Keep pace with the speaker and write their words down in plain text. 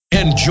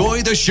Enjoy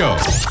the show.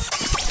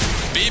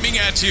 Beaming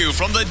at you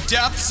from the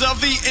depths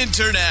of the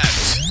internet.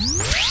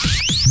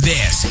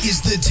 This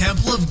is the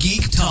Temple of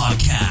Geek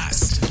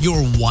Talkcast,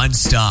 your one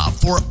stop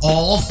for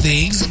all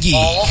things geek.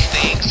 All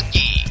things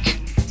geek.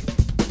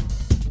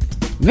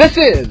 This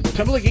is the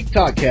Temple of Geek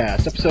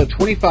Talkcast, episode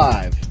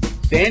 25,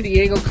 San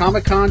Diego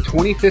Comic-Con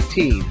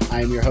 2015.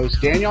 I am your host,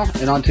 Daniel,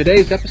 and on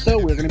today's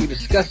episode, we're going to be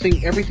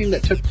discussing everything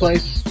that took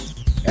place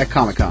at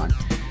Comic-Con.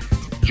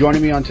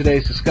 Joining me on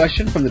today's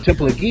discussion from the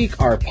Temple of Geek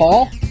are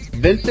Paul,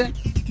 Vincent,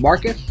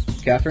 Marcus,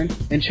 Catherine,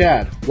 and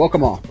Chad.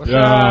 Welcome all. What's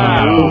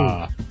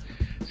up?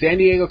 San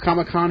Diego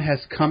Comic-Con has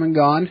come and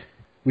gone.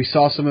 We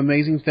saw some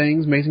amazing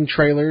things, amazing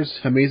trailers,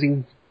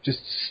 amazing just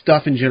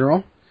stuff in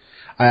general.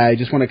 I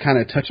just want to kind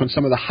of touch on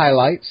some of the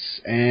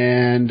highlights,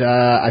 and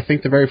I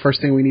think the very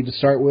first thing we need to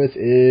start with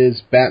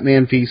is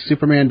Batman v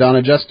Superman: Dawn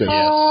of Justice.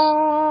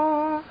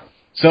 Yes.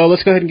 So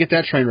let's go ahead and get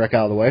that train wreck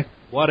out of the way.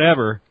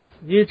 Whatever.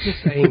 You're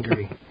just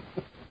angry.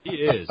 He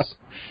is.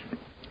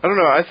 I don't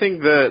know. I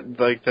think that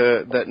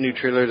that new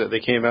trailer that they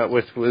came out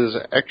with was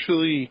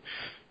actually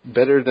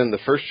better than the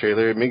first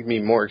trailer. It made me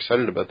more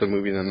excited about the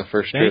movie than the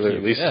first trailer,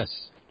 at least. Yes.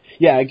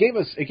 Yeah, it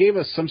gave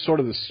us some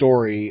sort of the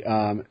story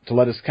to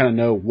let us kind of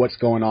know what's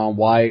going on,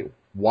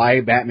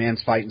 why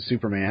Batman's fighting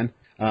Superman.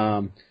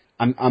 I'm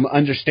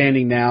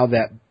understanding now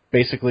that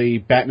basically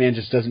Batman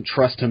just doesn't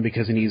trust him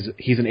because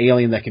he's an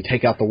alien that can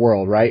take out the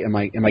world, right? Am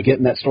I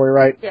getting that story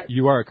right? Yes.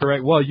 You are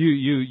correct. Well,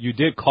 you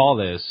did call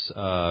this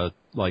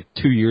like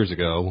 2 years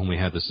ago when we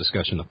had this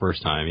discussion the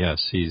first time.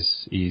 Yes,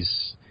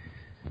 he's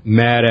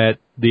mad at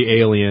the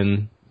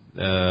alien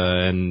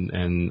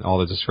and all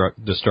the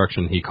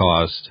destruction he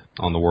caused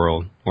on the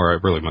world, or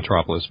really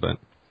Metropolis. But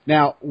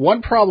now,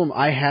 one problem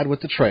I had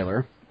with the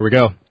trailer, here we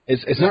go.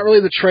 It's not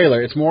really the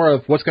trailer. It's more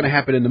of what's going to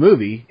happen in the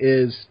movie.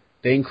 Is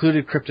they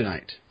included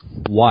kryptonite.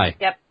 Why?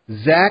 Yep.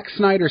 Zack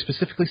Snyder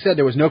specifically said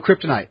there was no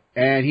kryptonite,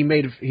 and he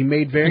made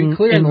very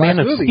clear in the last Man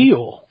of movie.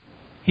 Steel.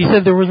 He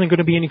said there wasn't going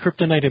to be any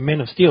kryptonite in Man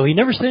of Steel. He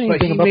never said anything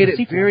But he about made the it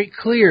sequel. very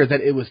clear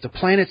that it was the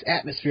planet's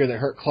atmosphere that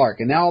hurt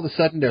Clark, and now all of a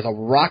sudden there's a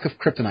rock of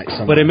kryptonite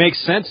somewhere. But it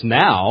makes sense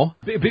now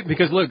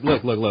because look.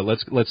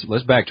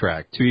 Let's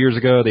backtrack. 2 years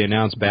ago, they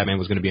announced Batman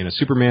was going to be in a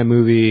Superman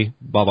movie.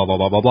 Blah blah blah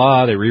blah blah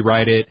blah. They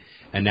rewrite it,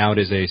 and now it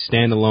is a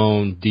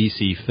standalone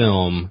DC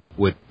film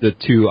with the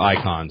two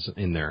icons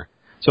in there.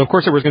 So, of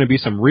course, there was going to be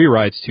some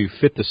rewrites to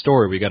fit the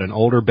story. We got an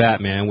older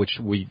Batman, which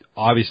we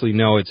obviously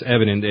know it's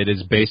evident it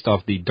is based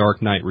off the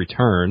Dark Knight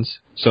Returns.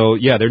 So,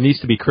 yeah, there needs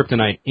to be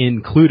kryptonite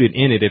included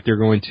in it if they're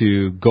going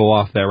to go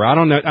off that route.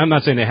 I'm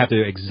not saying they have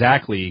to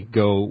exactly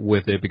go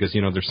with it because,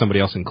 there's somebody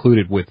else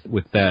included with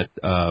that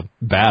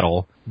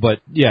battle. But,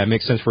 yeah, it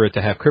makes sense for it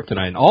to have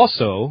kryptonite. And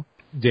also,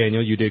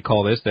 Daniel, you did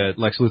call this that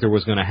Lex Luthor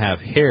was going to have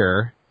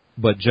hair.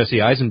 But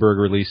Jesse Eisenberg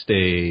released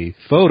a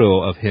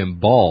photo of him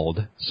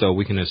bald, so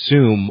we can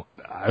assume,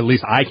 at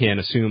least I can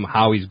assume,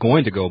 how he's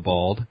going to go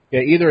bald. Yeah,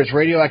 either it's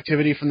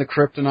radioactivity from the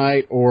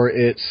kryptonite or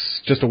it's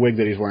just a wig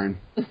that he's wearing.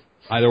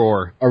 Either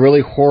or. A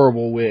really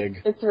horrible wig.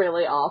 It's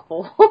really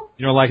awful.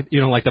 You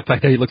don't like the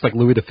fact that he looks like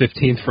Louis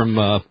XV from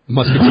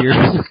Musketeers?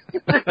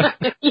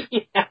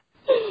 Yeah.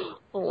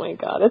 Oh my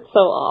god, it's so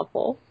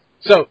awful.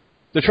 So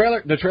the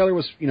trailer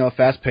was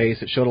fast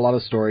paced. It showed a lot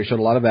of story, showed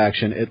a lot of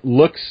action. It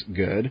looks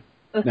good.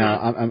 Now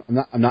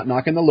I'm not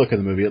knocking the look of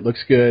the movie. It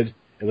looks good.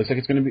 It looks like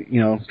it's going to be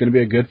it's going to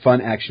be a good fun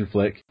action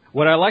flick.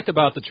 What I liked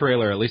about the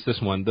trailer, at least this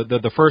one,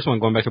 the first one,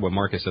 going back to what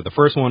Marcus said, the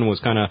first one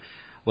was kind of,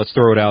 let's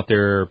throw it out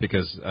there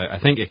because I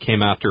think it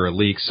came after a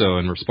leak, so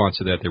in response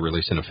to that they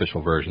released an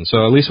official version.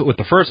 So at least with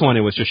the first one,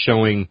 it was just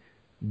showing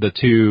the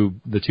two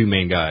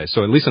main guys.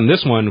 So at least in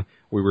this one,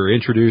 we were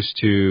introduced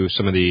to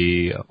some of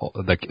we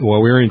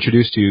were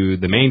introduced to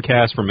the main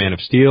cast from Man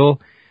of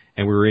Steel,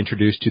 and we were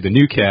introduced to the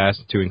new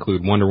cast to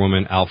include Wonder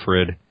Woman,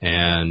 Alfred,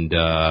 and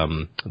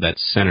that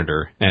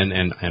Senator,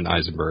 and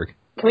Eisenberg.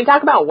 Can we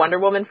talk about Wonder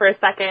Woman for a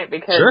second?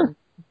 Because, Sure.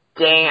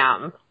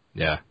 Damn.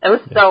 Yeah. It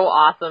was so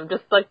awesome.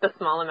 Just like the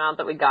small amount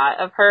that we got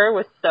of her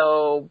was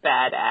so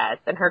badass.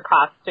 And her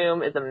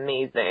costume is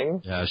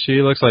amazing. Yeah, she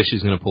looks like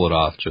she's going to pull it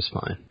off just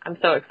fine. I'm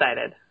so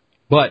excited.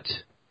 But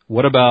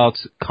what about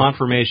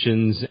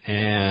confirmations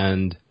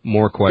and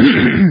more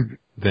questions,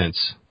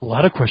 Vince? A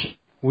lot of questions.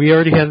 We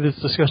already had this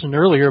discussion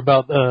earlier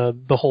about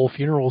the whole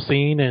funeral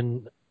scene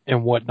and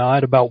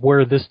whatnot, about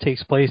where this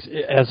takes place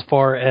as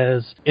far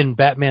as in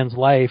Batman's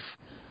life,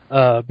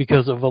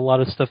 because of a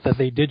lot of stuff that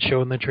they did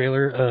show in the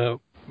trailer,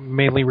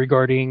 mainly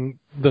regarding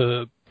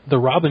the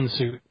Robin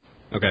suit.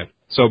 Okay,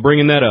 so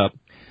bringing that up.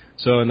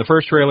 So in the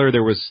first trailer,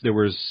 there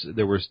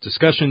was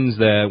discussions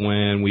that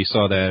when we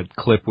saw that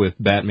clip with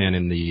Batman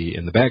in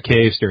the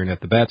Batcave staring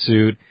at the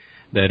Batsuit,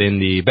 that in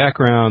the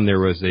background there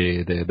was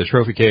the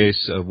trophy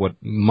case of what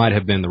might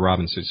have been the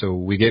Robin suit. So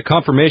we get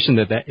confirmation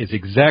that is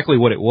exactly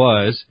what it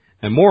was,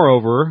 and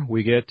moreover,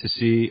 we get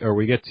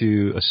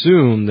to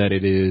assume that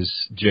it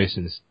is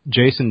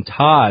Jason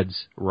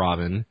Todd's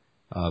Robin,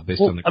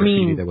 based on the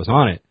graffiti that was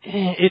on it.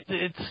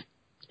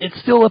 It's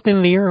still up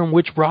in the air on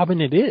which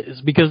Robin it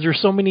is, because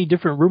there's so many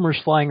different rumors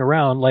flying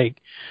around. Like,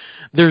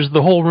 there's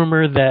the whole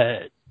rumor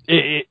that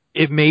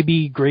it may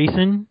be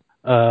Grayson.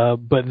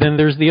 But then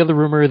there's the other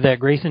rumor that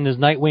Grayson is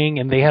Nightwing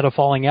and they had a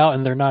falling out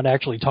and they're not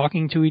actually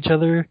talking to each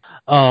other.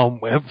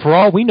 For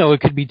all we know,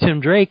 it could be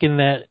Tim Drake, and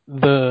that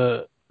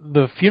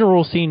the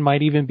funeral scene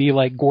might even be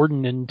like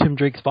Gordon and Tim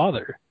Drake's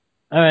father.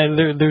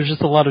 There's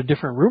just a lot of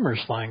different rumors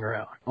flying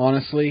around.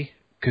 Honestly,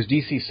 because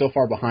DC's so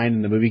far behind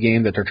in the movie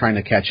game that they're trying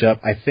to catch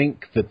up, I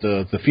think that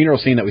the funeral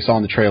scene that we saw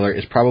in the trailer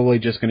is probably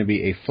just going to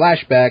be a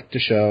flashback to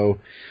show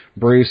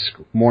Bruce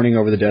mourning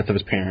over the death of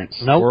his parents.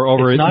 Nope, or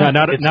over not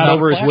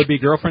over his flash- would-be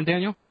girlfriend,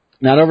 Daniel?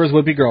 Not over his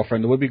would-be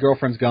girlfriend. The would-be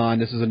girlfriend's gone.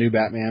 This is a new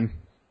Batman.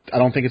 I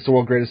don't think it's the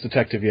world's greatest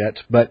detective yet,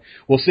 but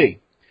we'll see.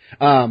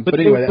 But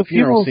anyway, the that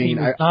funeral scene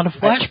is not a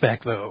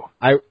flashback, though.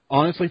 I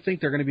honestly think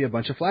there are going to be a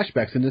bunch of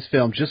flashbacks in this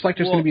film, just like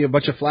there's going to be a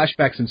bunch of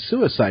flashbacks in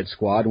Suicide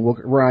Squad, and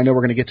I know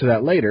we're going to get to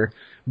that later,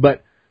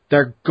 but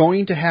they're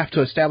going to have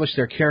to establish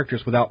their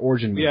characters without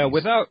origin movies. Yeah,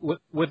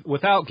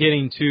 without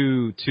getting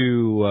too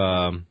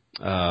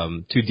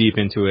deep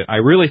into it, I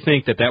really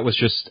think that was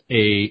just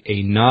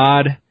a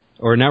nod,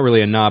 or not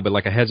really a nod, but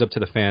like a heads up to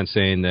the fans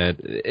saying that,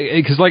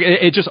 because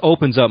it just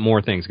opens up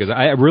more things, because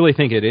I really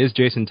think it is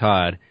Jason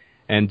Todd,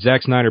 and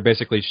Zack Snyder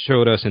basically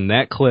showed us in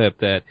that clip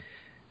that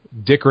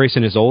Dick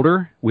Grayson is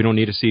older. We don't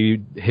need to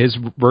see his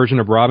version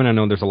of Robin. I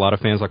know there's a lot of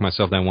fans like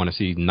myself that want to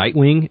see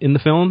Nightwing in the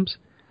films,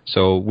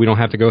 so we don't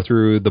have to go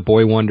through the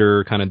Boy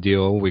Wonder kind of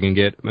deal. We can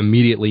get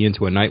immediately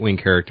into a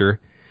Nightwing character,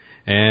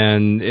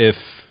 and if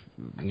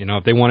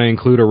they want to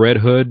include a Red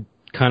Hood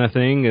kind of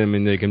thing, I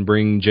mean, they can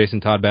bring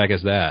Jason Todd back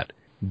as that.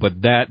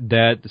 But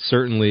that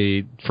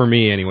certainly, for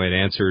me anyway, it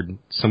answered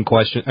some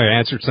questions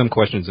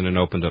and it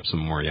opened up some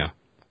more. Yeah,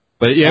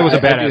 but yeah, it was a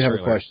badass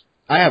trailer.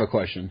 I have a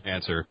question.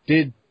 Answer.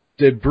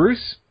 Did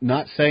Bruce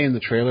not say in the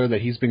trailer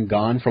that he's been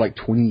gone for like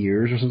 20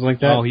 years or something like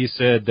that? Oh, he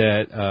said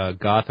that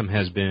Gotham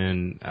has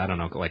been, I don't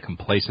know, like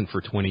complacent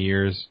for 20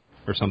 years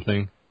or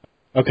something.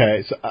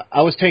 Okay, so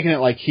I was taking it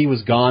like he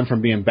was gone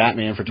from being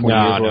Batman for 20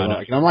 years. No.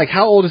 And I'm like,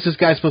 how old is this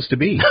guy supposed to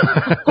be?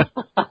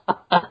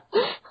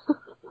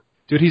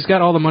 Dude, he's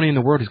got all the money in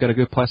the world. He's got a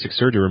good plastic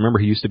surgery. Remember,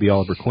 he used to be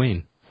Oliver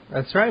Queen.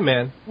 That's right,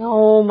 man.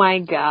 Oh my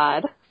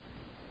God.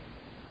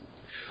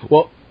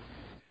 Well,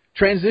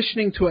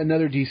 transitioning to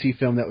another DC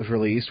film that was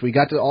released, we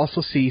got to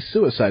also see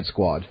Suicide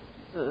Squad.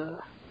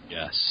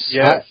 Yes.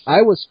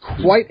 I was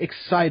quite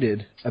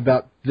excited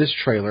about this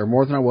trailer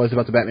more than I was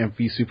about the Batman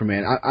v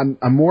Superman.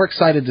 I'm more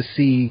excited to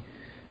see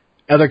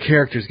other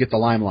characters get the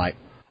limelight.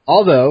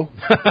 Although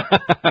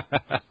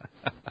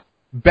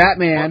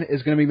Batman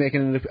is going to be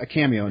making a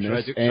cameo in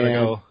this. Should I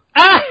go?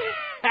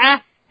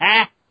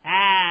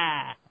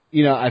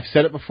 I've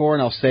said it before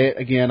and I'll say it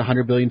again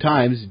 100 billion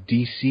times.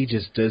 DC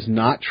just does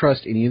not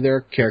trust any of their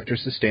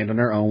characters to stand on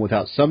their own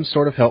without some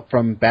sort of help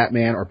from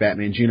Batman or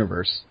Batman's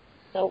universe.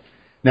 Nope.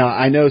 Now,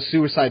 I know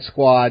Suicide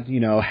Squad,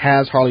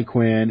 has Harley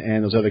Quinn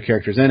and those other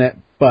characters in it,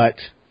 but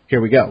here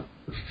we go.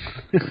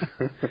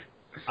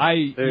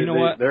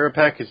 They're a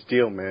package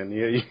deal, man.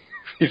 Yeah.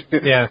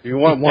 If you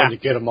want one, you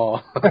get them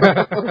all.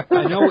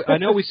 I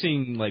know we've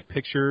seen like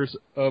pictures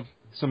of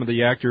some of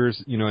the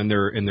actors, in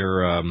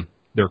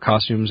their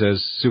costumes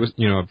as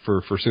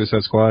for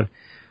Suicide Squad,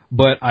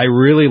 but I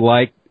really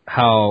like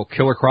how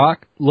Killer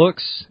Croc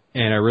looks,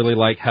 and I really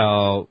like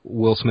how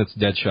Will Smith's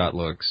Deadshot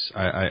looks.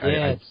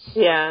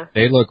 Yeah.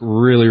 They look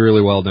really,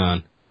 really well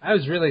done. I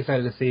was really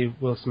excited to see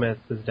Will Smith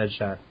as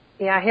Deadshot.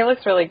 Yeah, he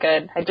looks really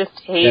good. I just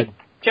hate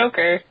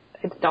Joker.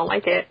 I just don't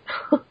like it.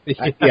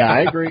 Yeah,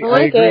 I agree.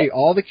 I agree.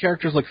 All the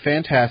characters look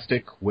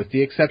fantastic, with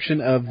the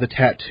exception of the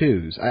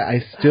tattoos.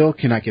 I still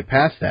cannot get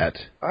past that.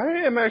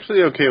 I am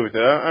actually okay with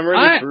that. I'm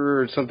ready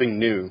for something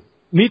new.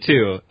 Me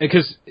too.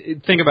 Because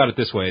think about it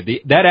this way: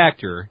 that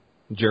actor,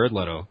 Jared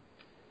Leto,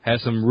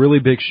 has some really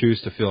big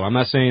shoes to fill. I'm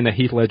not saying that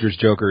Heath Ledger's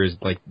Joker is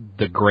like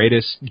the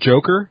greatest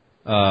Joker,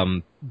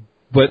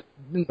 but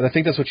I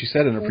think that's what you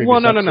said in a previous. Well,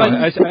 no.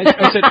 I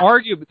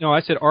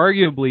said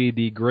arguably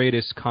the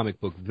greatest comic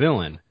book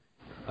villain.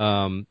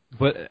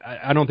 But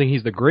I don't think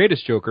he's the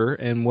greatest Joker.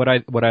 And what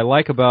I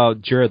like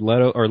about Jared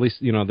Leto, or at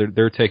least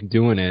their take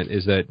doing it,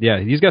 is that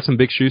he's got some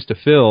big shoes to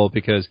fill,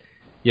 because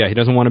he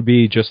doesn't want to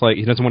be he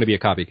doesn't want to be a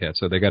copycat.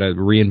 So they got to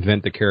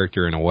reinvent the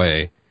character in a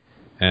way.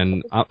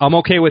 And I'm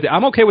okay with it.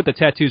 I'm okay with the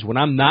tattoos. What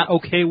I'm not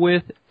okay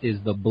with is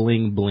the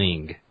bling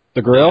bling.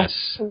 The grill?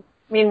 Yes.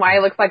 Meanwhile,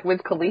 it looks like Wiz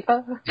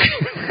Khalifa.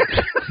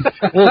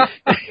 Well,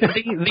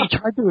 they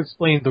tried to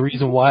explain the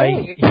reason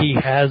why he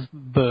has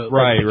the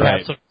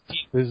right.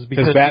 Is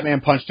because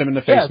Batman punched him in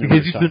the face. Yeah,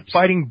 because he's been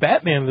fighting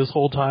Batman this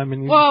whole time,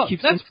 and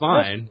that's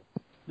fine.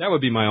 That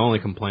would be my only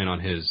complaint on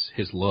his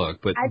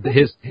look. But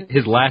his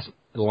last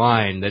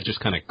line that just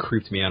kind of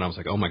creeped me out. I was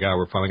like, oh my God,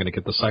 we're finally going to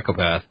get the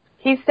psychopath.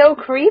 He's so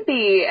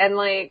creepy, and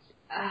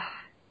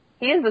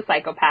he is a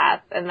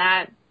psychopath, and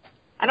that,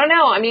 I don't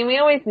know. I mean, we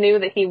always knew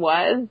that he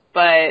was,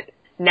 but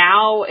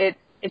now it's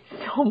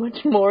so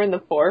much more in the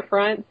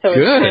forefront, so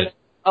it's kind of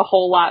a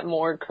whole lot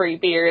more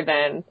creepier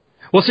than.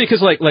 Well, see,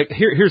 because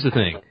here's the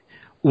thing.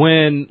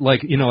 When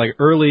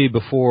early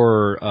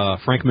before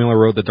Frank Miller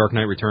wrote The Dark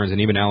Knight Returns, and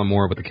even Alan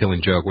Moore with The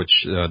Killing Joke, which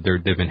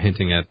they've been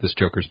hinting at this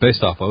Joker's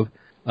based off of,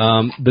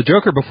 The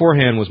Joker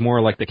beforehand was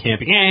more like the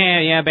camping,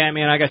 yeah,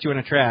 Batman, I got you in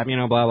a trap,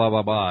 blah, blah,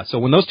 blah, blah. So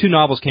when those two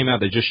novels came out,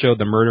 they just showed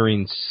the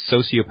murdering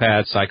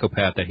sociopath,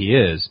 psychopath that he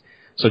is.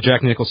 So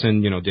Jack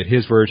Nicholson, did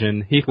his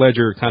version. Heath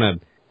Ledger kind of,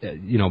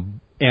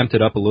 amped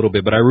it up a little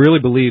bit. But I really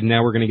believe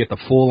now we're going to get the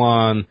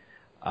full-on,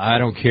 I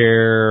don't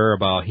care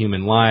about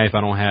human life,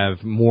 I don't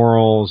have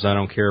morals, I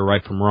don't care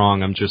right from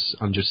wrong, I'm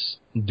just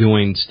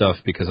doing stuff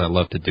because I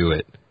love to do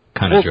it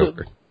kind of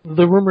Joker.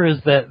 The rumor is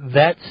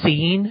that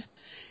scene,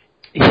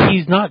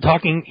 he's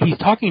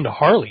talking to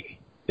Harley.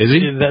 Is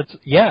he?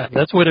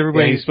 That's what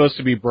everybody... Yeah, he's supposed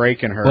to be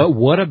breaking her. But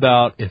what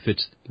about if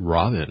it's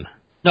Robin?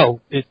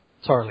 No, it's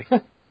Harley.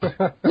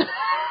 But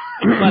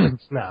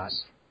it's not.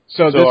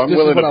 So this I'm is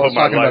willing what to I was put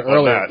my talking about life on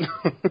earlier.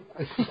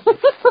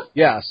 that.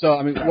 Yeah, so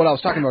I mean, what I was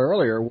talking about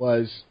earlier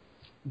was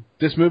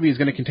this movie is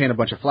going to contain a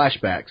bunch of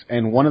flashbacks,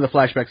 and one of the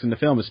flashbacks in the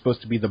film is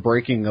supposed to be the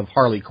breaking of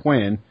Harley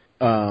Quinn.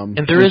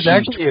 And there is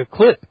actually a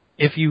clip,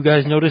 if you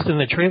guys noticed in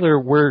the trailer,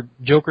 where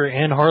Joker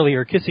and Harley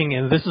are kissing,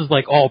 and this is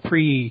like all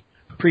pre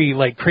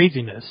like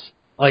craziness.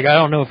 Like, I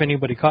don't know if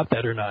anybody caught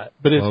that or not,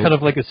 but it's kind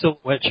of like a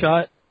silhouette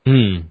shot.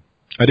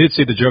 I did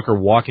see the Joker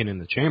walking in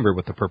the chamber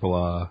with the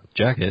purple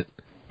jacket.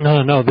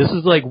 No, this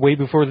is like way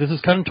before. This is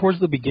kind of towards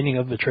the beginning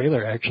of the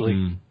trailer, actually.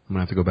 I'm going to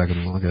have to go back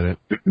and look at it.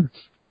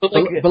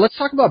 But let's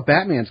talk about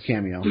Batman's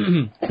cameo.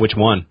 Which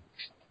one?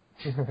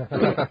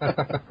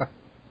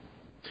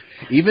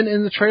 Even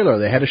in the trailer,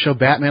 they had to show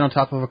Batman on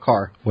top of a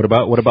car. What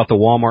about the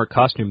Walmart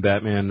costume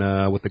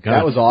Batman with the gun?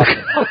 That was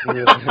awesome.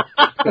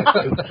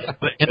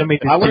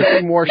 I want to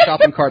see more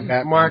shopping cart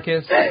Batman.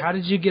 Marcus, how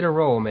did you get a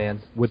role,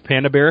 man? With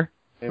Panda Bear?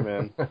 Hey,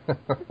 man.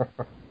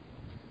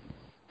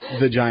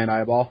 The giant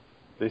eyeball.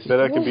 They said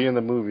I could be in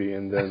the movie,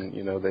 and then,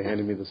 they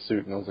handed me the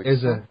suit, and I was like...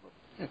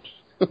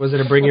 Was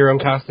it a bring your own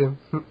costume?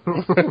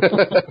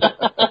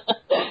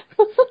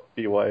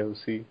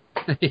 BYOC.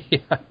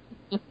 Yeah.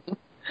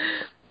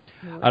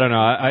 I don't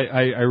know.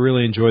 I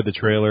really enjoyed the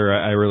trailer.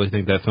 I really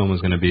think that film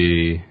is going to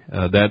be...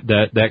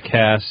 that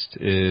cast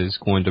is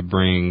going to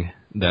bring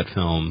that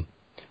film...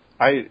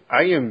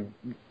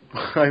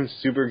 I'm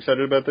super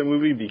excited about that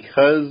movie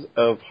because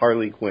of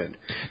Harley Quinn.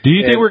 Do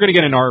you think we're going to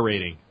get an R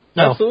rating?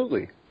 No.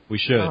 Absolutely. We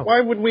should. Why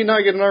would we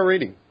not get an R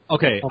rating?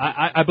 Okay,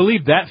 I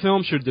believe that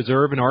film should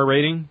deserve an R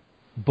rating,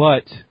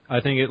 but I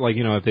think it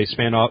if they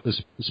spun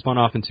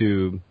off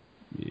into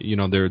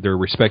their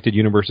respected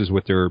universes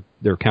with their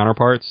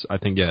counterparts, I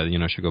think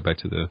should go back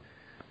to the.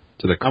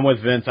 I'm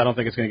with Vince. I don't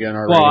think it's going to get an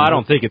R rating. Well, I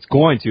don't think it's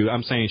going to.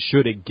 I'm saying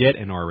should it get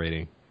an R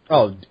rating?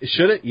 Oh,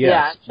 should it?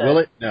 Yes. Yeah, Will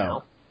it?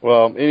 No.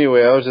 Well,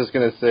 anyway, I was just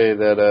going to say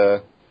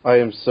that I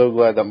am so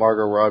glad that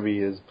Margot Robbie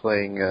is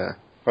playing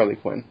Harley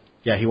Quinn.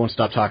 Yeah, he won't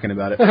stop talking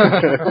about it.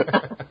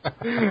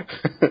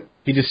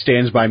 He just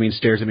stands by me and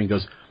stares at me and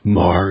goes,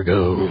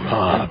 Margot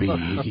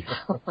Robbie.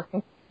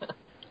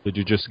 Did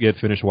you just get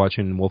finished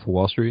watching Wolf of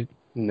Wall Street?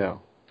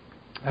 No.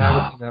 I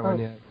haven't seen that one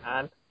yet.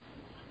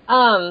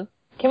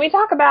 Can we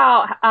talk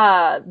about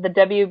the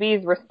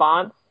WB's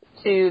response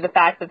to the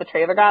fact that the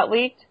trailer got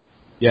leaked?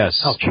 Yes.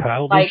 How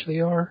childish they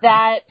are.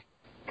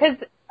 Because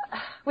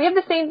we have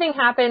the same thing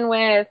happen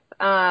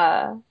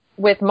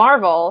with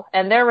Marvel,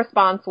 and their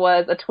response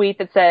was a tweet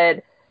that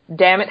said,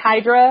 "Damn it,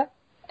 Hydra."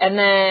 And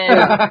then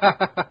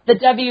the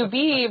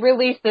WB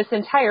released this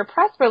entire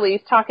press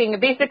release talking,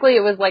 basically it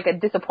was like a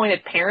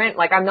disappointed parent,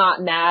 like, I'm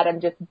not mad, I'm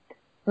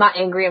not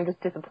angry, I'm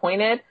just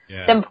disappointed.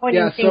 Yeah. Them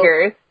pointing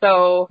fingers,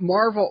 so...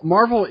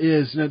 Marvel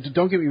is,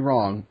 don't get me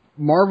wrong,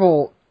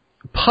 Marvel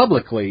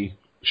publicly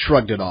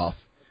shrugged it off.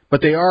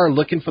 But they are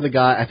looking for the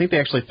guy. I think they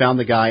actually found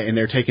the guy, and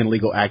they're taking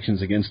legal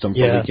actions against him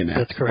for leaking that.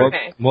 That's correct.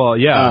 Okay. Well,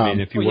 yeah, I mean,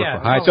 if you work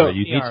for Hydra,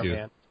 you need to.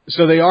 Man.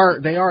 So they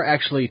are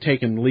actually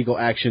taking legal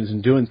actions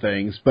and doing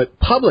things, but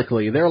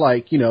publicly they're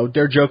like,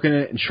 they're joking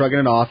it and shrugging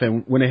it off,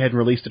 and went ahead and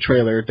released the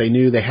trailer. They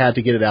knew they had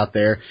to get it out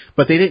there,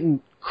 but they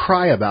didn't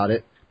cry about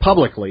it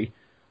publicly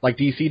like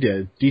DC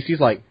did. DC's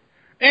like,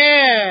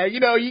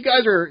 you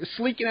guys are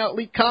leaking out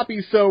leaked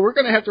copies, so we're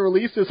going to have to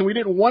release this, and we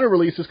didn't want to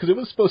release this because it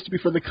was supposed to be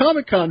for the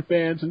Comic-Con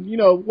fans, and,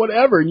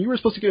 whatever, and you were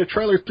supposed to get a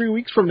trailer 3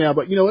 weeks from now,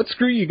 but, let's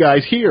screw you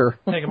guys here.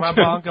 Taking my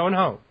ball, going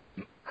home.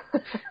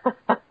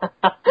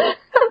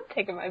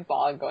 Taking my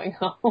ball and going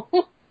home.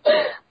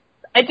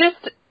 I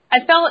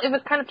felt it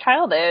was kind of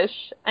childish.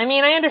 I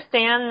mean, I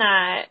understand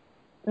that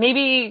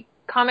maybe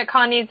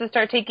Comic-Con needs to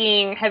start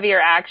taking heavier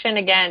action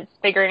against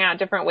figuring out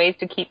different ways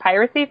to keep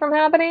piracy from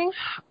happening.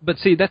 But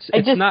see,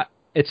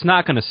 it's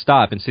not going to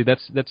stop. And see,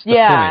 that's the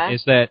point,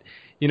 is that,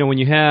 when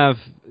you have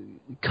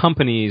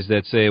companies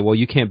that say, well,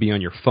 you can't be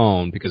on your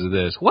phone because of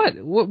this.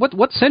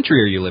 What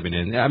century are you living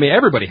in? I mean,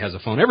 everybody has a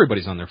phone.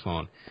 Everybody's on their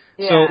phone.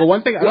 Yeah. So, the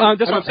one thing,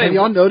 have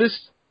y'all noticed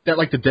that,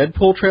 the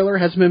Deadpool trailer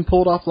hasn't been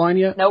pulled offline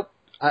yet? Nope.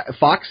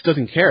 Fox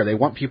doesn't care. They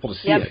want people to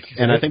see it.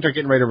 And I think they're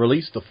getting ready to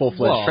release the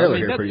full-fledged trailer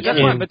here pretty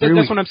soon.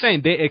 That's what I'm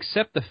saying. They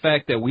accept the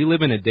fact that we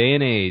live in a day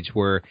and age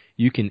where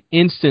you can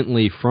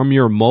instantly, from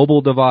your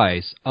mobile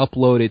device,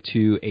 upload it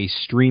to a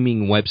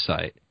streaming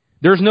website.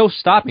 There's no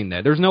stopping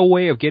that. There's no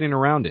way of getting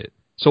around it.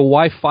 So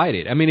why fight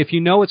it? I mean, if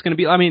you know it's going to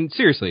be... I mean,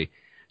 seriously,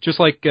 Just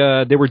like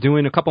they were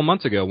doing a couple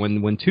months ago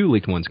when 2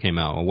 leaked ones came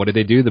out. What did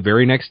they do the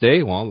very next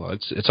day? Well,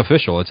 it's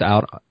official. It's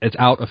out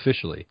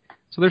officially.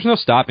 So there's no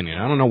stopping it.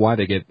 I don't know why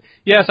they get...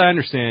 Yes, I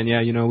understand.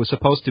 Yeah, it was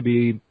supposed to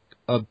be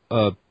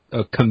a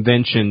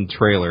convention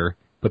trailer,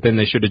 but then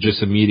they should have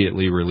just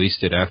immediately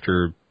released it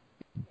after...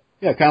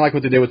 Yeah, kind of like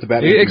what they did with the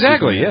Batman.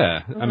 Exactly,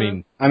 yeah. I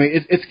mean,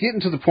 it's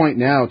getting to the point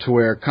now to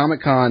where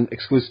Comic-Con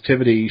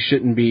exclusivity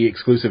shouldn't be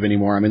exclusive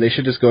anymore. I mean, they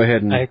should just go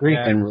ahead and... I agree.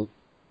 And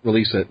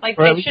release it. Like,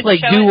 Or at they least, should like,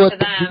 show do it what to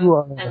they them do,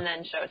 and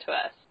then show it to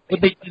us. What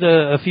they did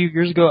a few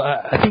years ago,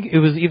 I think it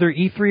was either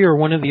E3 or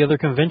one of the other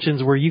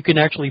conventions where you can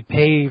actually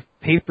pay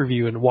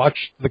pay-per-view and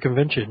watch the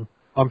convention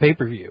on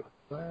pay-per-view.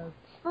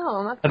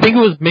 Oh, that's I think it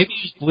was maybe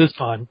just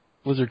BlizzCon.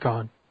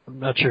 I'm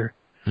not sure.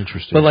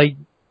 Interesting. But like,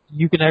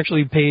 you can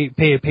actually pay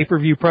a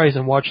pay-per-view price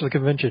and watch the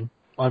convention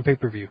on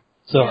pay-per-view.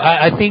 So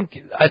Yeah. I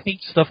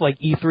think stuff like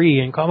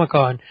E3 and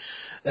Comic-Con,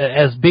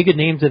 as big a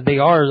names that they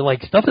are,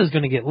 like, stuff is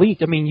going to get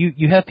leaked. I mean,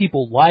 you have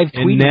people live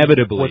tweeting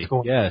Inevitably, what's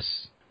going on.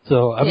 yes.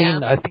 So, I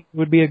mean, I think it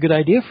would be a good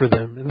idea for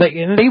them.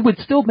 And they would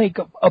still make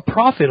a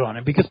profit on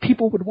it because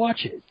people would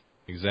watch it.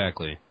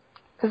 Exactly.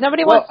 Because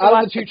nobody Well, wants to out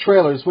watch of the two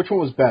trailers, which one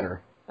was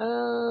better?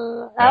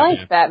 I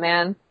like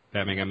Batman.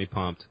 Batman got me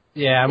pumped.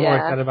 Yeah, I'm more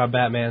Yeah. excited about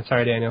Batman.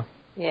 Sorry, Daniel.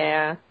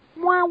 Yeah.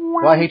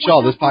 Well, I hate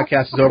y'all. This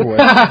podcast is over with.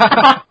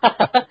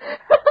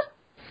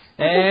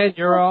 And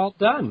you're all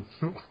done.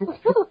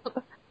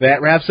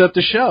 That wraps up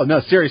the show.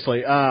 No,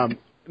 seriously.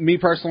 Me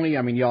personally,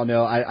 I mean, y'all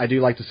know I do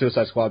like the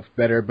Suicide Squad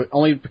better, but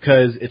only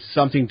because it's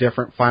something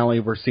different. Finally,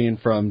 we're seeing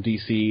from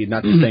DC,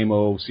 not the same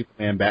old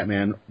Superman,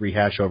 Batman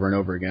rehash over and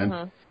over again.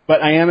 Mm-hmm.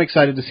 But I am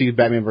excited to see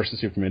Batman versus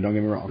Superman. Don't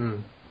get me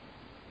wrong.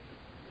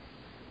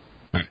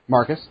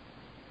 Marcus,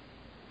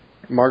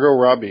 Margot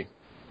Robbie.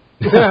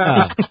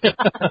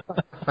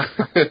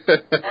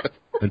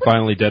 And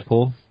finally,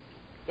 Deadpool.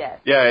 Yes.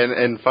 Yeah,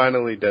 and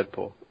finally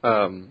Deadpool.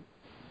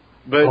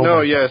 But Oh no,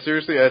 my yeah,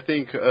 seriously, I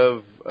think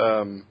of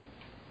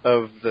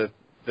the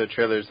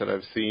trailers that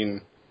I've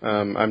seen,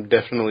 I'm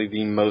definitely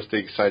the most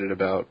excited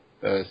about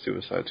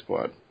Suicide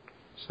Squad.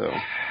 So,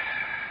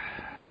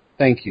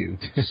 thank you.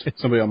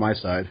 Somebody on my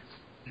side.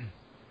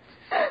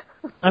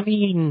 I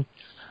mean,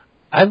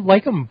 I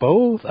like them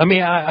both. I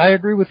mean, I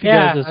agree with you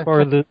Yeah. guys as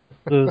far as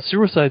the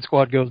Suicide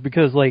Squad goes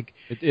because, like,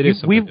 It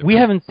is we something different.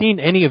 haven't seen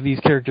any of these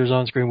characters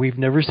on screen. We've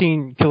never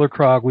seen Killer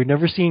Croc. We've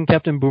never seen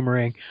Captain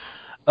Boomerang.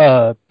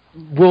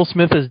 Will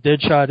Smith as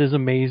Deadshot is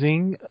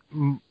amazing,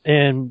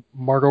 and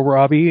Margot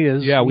Robbie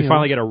is... Yeah, we you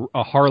finally get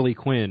a Harley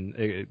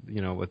Quinn,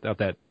 without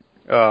that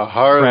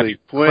Harley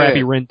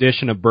crappy Quinn.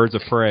 rendition of Birds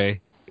of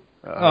Prey.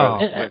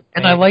 Harley And, Quinn.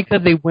 and I like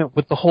that they went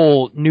with the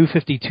whole New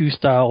 52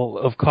 style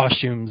of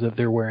costumes that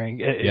they're wearing,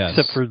 Yes.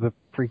 except for the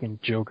freaking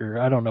Joker.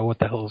 I don't know what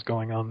the hell is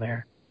going on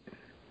there.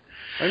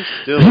 I'm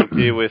still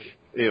okay with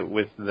it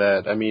with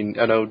that. I mean,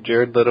 I know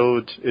Jared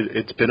Leto.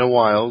 It's been a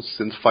while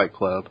since Fight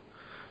Club,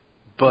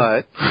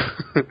 but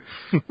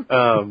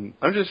I'm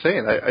just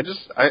saying.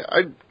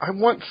 I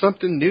want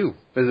something new.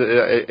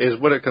 Is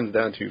what it comes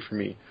down to for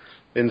me,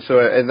 and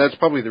that's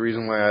probably the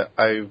reason why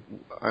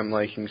I'm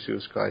liking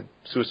Suicide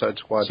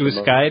Squad.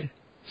 Suicide?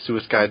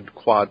 Suicide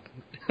Squad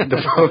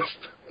the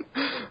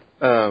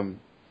most.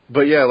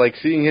 But yeah, like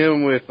seeing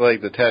him with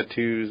like the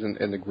tattoos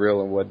and the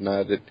grill and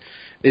whatnot, it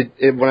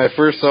when I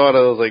first saw it,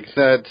 I was like,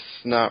 that's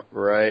not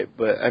right.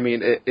 But I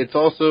mean, it's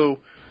also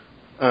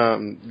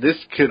this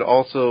could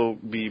also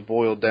be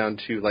boiled down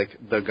to like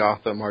the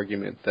Gotham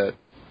argument that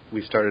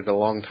we started a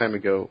long time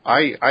ago.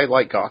 I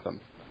like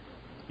Gotham.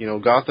 You know,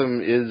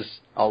 Gotham is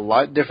a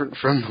lot different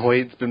from the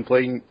way it's been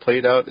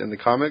played out in the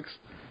comics.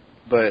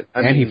 But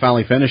I mean, He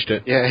finally finished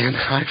it. yeah, and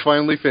I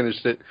finally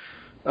finished it.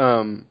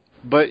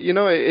 But you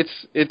know,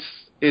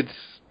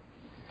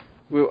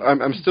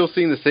 I'm still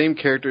seeing the same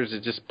characters.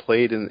 It just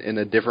played in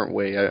a different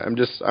way.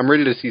 I'm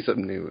ready to see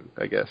something new,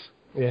 I guess.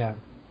 Yeah.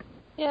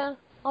 Yeah,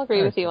 I'll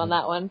agree with you on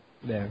that one.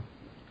 Yeah.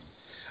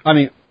 I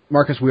mean,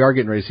 Marcus, we are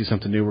getting ready to see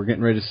something new. We're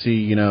getting ready to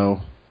see,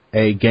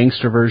 a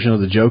gangster version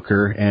of the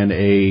Joker and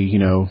a,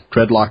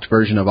 dreadlocked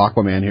version of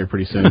Aquaman here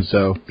pretty soon.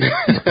 So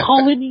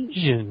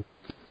Polynesian.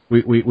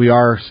 we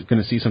are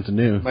going to see something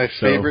new. My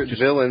So favorite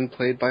villain,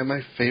 played by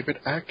my favorite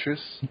actress.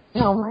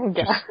 Oh my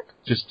god.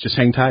 Just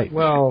hang tight.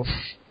 Well,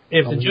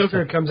 if the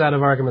Joker comes out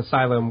of Arkham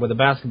Asylum with a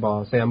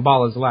basketball saying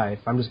 "Ball is life,"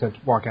 I'm just going to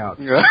walk out.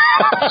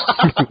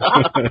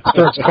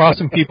 Starts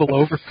crossing people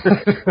over.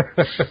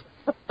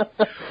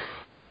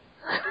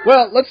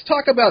 Well, let's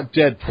talk about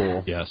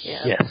Deadpool. Yes.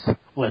 Yeah. Yes,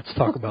 let's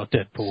talk about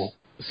Deadpool.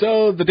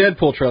 So the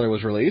Deadpool trailer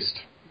was released.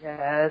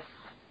 Yes.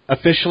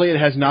 Officially, it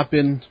has not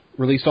been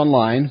released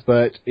online,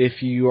 but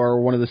if you are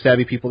one of the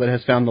savvy people that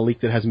has found the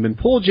leak that hasn't been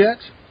pulled yet,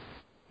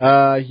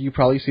 you've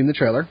probably seen the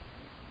trailer.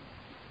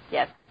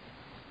 Yes.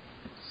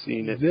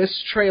 Seen it.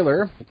 This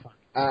trailer,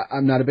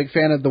 I'm not a big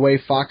fan of the way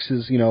Fox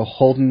is,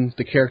 holding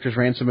the characters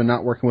ransom and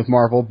not working with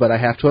Marvel, but I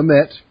have to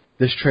admit,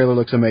 this trailer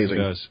looks amazing.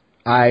 It does.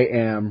 I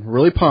am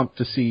really pumped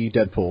to see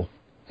Deadpool.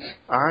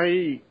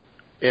 I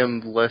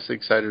am less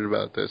excited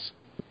about this.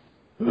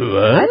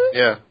 What?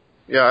 Yeah,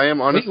 I am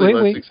honestly Wait.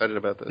 less excited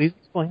about this. Please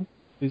explain.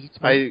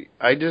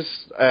 I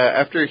just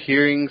after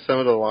hearing some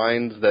of the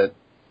lines that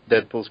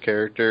Deadpool's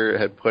character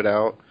had put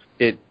out,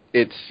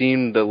 it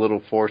seemed a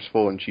little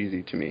forceful and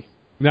cheesy to me.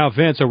 Now,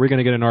 Vince, are we going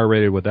to get an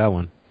R-rated with that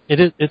one? It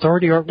is. It's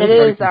already R-rated.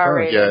 It is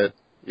R-rated.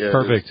 Yeah.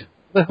 Perfect.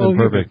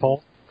 Perfect.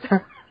 Paul.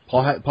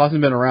 Paul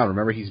hasn't been around.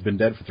 Remember, he's been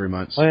dead for 3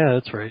 months. Oh yeah,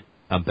 that's right.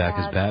 I'm back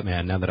as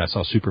Batman. Now that I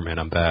saw Superman,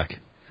 I'm back.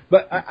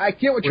 But I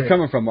get what you're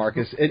coming from,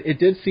 Marcus. It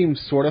did seem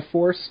sort of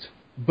forced,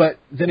 but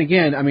then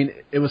again, I mean,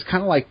 it was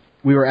kind of like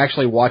we were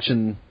actually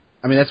watching.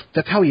 I mean,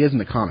 that's how he is in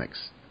the comics.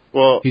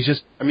 Well, he's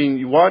just. I mean,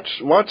 you watch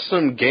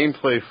some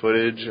gameplay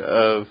footage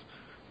of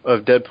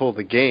Deadpool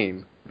the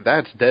game.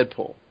 That's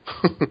Deadpool.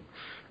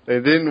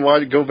 And then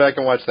go back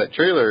and watch that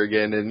trailer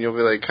again, and you'll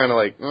be like, kind of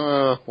like,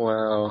 oh,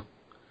 well.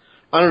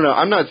 I don't know.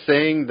 I'm not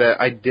saying that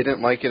I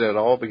didn't like it at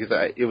all because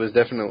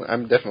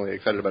I'm definitely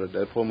excited about a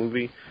Deadpool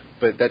movie,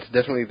 but that's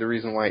definitely the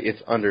reason why it's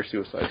under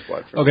Suicide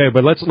Squad. Okay,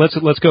 but let's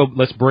go.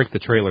 Let's break the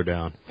trailer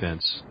down,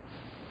 Vince.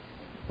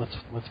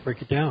 Let's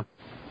break it down.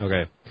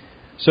 Okay.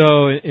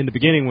 So in the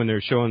beginning, when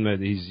they're showing that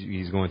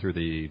he's going through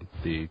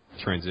the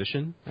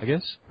transition, I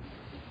guess.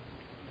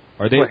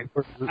 Are they? Right.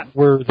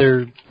 Where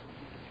they're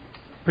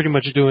pretty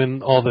much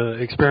doing all the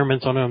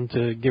experiments on him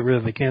to get rid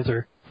of the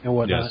cancer and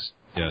whatnot.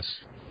 Yes.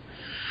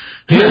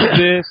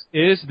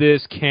 Is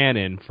this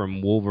canon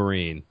from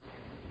Wolverine?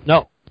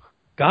 No.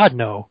 God,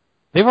 no.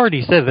 They've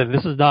already said that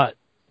this is not.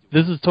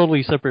 This is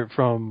totally separate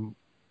from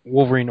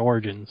Wolverine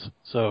Origins.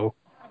 So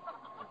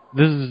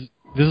this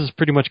is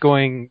pretty much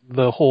going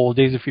the whole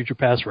Days of Future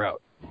Past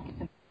route.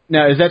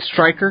 Now, is that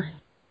Stryker?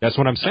 That's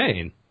what I'm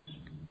saying.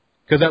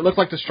 Because that looked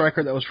like the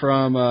Stryker that was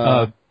from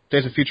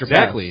Days of Future Past.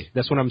 Exactly.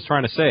 That's what I'm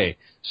trying to say.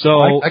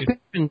 So I couldn't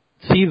even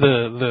see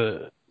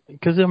the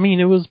because I mean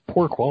it was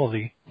poor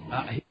quality.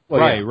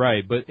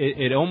 Right. But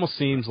it almost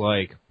seems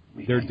like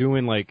they're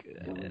doing like.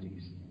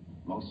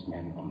 Most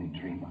men only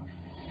dream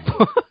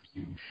of.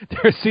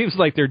 It seems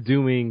like they're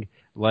doing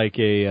like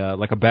a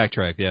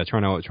backtrack. Yeah,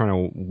 trying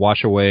to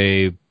wash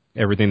away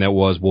everything that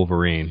was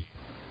Wolverine,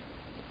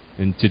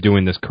 into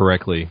doing this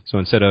correctly. So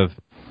instead of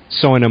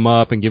sewing him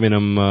up and giving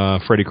him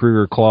Freddy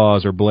Krueger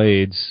claws or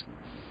blades,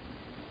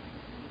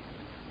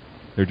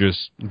 they're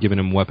just giving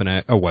him Weapon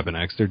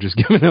X. They're just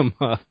giving him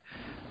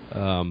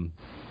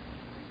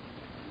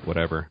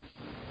whatever.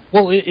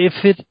 Well, if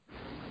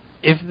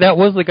that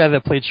was the guy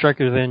that played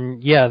Stryker, then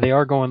yeah, they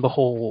are going the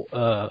whole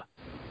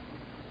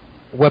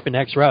Weapon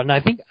X route. And I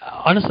think,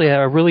 honestly,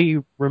 I really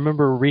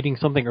remember reading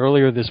something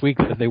earlier this week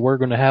that they were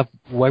going to have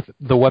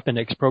the Weapon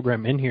X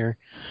program in here,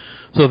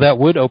 so that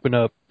would open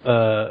up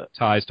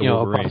ties to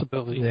Wolverine. A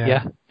possibility.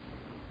 Yeah.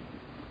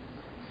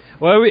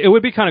 Well, it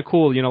would be kind of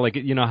cool,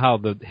 how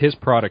his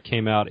product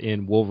came out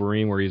in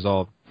Wolverine, where he's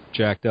all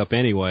jacked up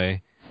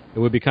anyway. It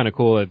would be kind of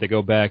cool if they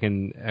go back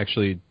and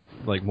actually,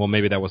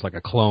 maybe that was like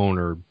a clone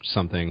or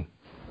something.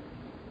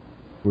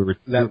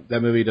 That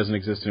movie doesn't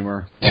exist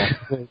anymore.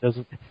 It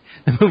doesn't.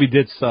 The movie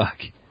did suck.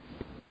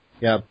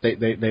 Yeah,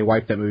 they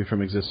wiped that movie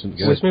from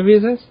existence. Which movie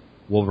is this?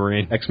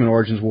 Wolverine. X-Men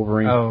Origins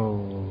Wolverine.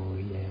 Oh,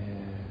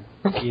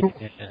 yeah.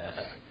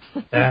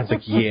 That's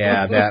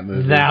that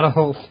movie. That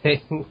whole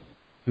thing.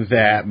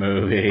 That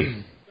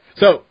movie.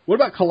 So, what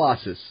about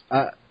Colossus?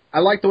 I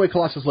like the way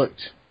Colossus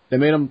looked. They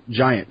made him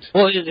giant.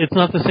 Well, it's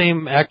not the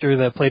same actor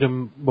that played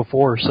him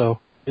before, so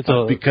it's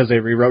because they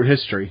rewrote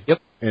history. Yep.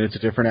 And it's a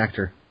different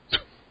actor.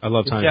 I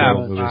love time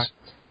travel movies.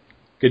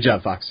 Good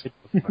job, Fox.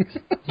 You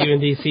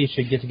and DC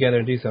should get together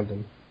and do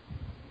something.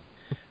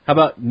 How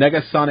about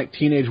Negasonic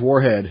Teenage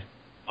Warhead?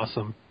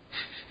 Awesome.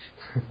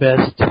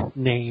 Best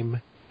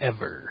name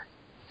ever.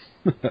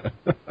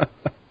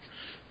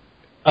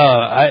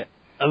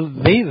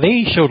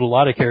 They showed a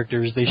lot of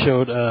characters. They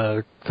showed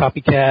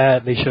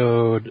Copycat. They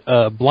showed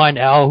Blind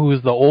Owl, who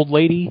is the old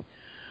lady,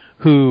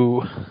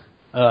 who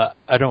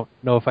I don't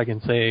know if I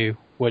can say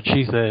what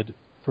she said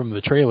from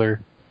the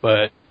trailer,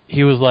 but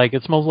he was like,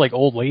 "It smells like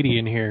old lady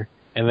in here,"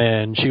 and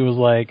then she was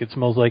like, "It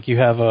smells like you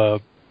have a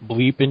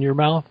bleep in your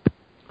mouth."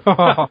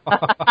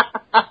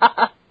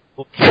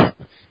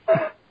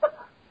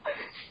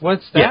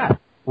 What's that? Yeah.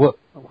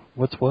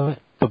 What's what?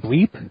 The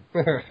bleep?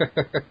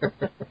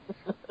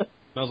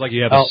 Smells like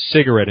you have a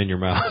cigarette in your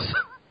mouth.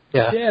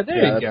 Yeah,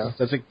 there you go.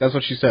 That's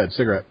what she said,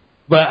 cigarette.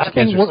 But I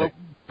think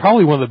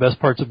probably one of the best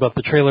parts about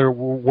the trailer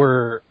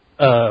were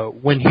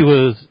when he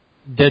was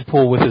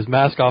Deadpool with his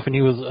mask off and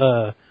he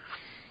was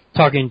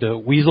talking to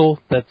Weasel.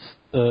 That's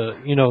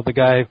the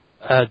guy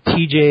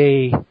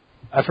TJ.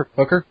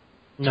 Hooker?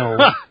 No.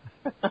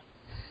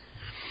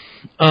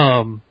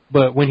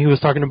 But when he was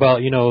talking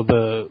about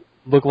the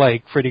look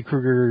like Freddy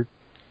Krueger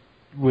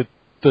with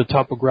the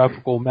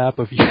topographical map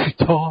of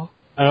Utah.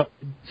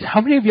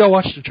 How many of y'all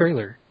watched the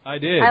trailer? I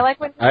did.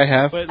 I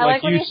have. I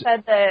like when you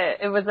said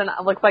that it was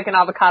looks like an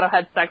avocado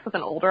had sex with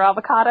an older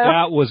avocado.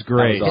 That was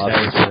great. That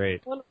was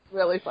great. That was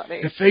really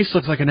funny. Your face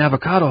looks like an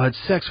avocado had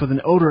sex with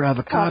an older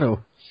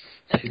avocado.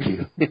 Thank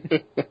you.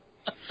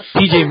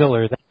 TJ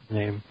Miller, that's his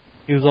name.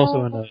 He was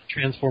also in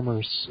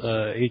Transformers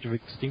Age of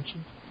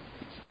Extinction.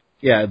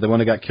 Yeah, the one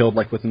that got killed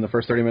within the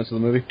first 30 minutes of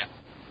the movie.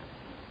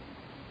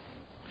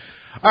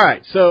 All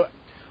right, so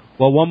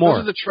Well, one more.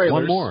 Those are the trailers.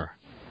 One more.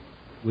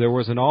 There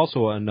was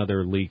also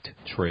another leaked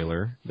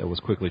trailer that was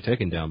quickly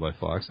taken down by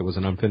Fox. That was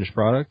an unfinished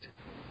product.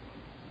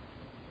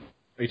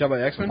 Are you talking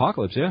about X-Men?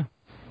 Apocalypse, yeah.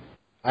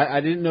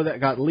 I didn't know that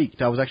got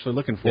leaked. I was actually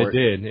looking for it.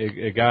 It did.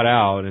 It got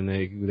out, and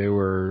they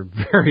were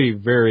very,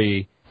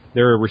 very...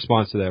 Their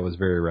response to that was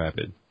very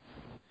rapid.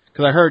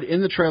 Because I heard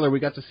in the trailer we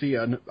got to see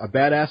a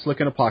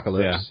badass-looking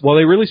Apocalypse. Yeah. Well,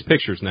 they released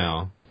pictures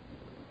now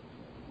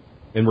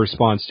in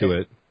response to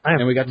it.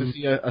 And we got to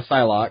see a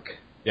Psylocke.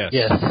 Yes.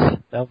 Yes,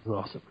 that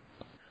was awesome.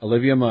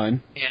 Olivia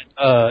Munn.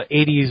 And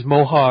 80s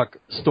Mohawk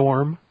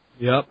Storm.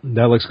 Yep.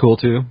 That looks cool,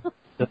 too.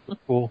 That's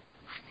cool.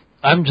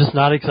 I'm just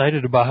not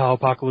excited about how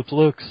Apocalypse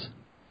looks.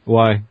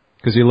 Why?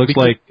 Because he looks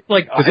like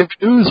Ivan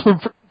Ooze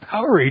from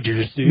Power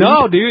Rangers, dude.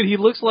 No, dude, he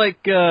looks like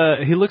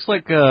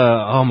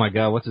oh my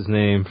god, what's his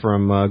name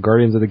from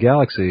Guardians of the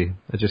Galaxy?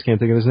 I just can't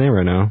think of his name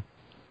right now.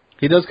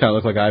 He does kind of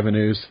look like Ivan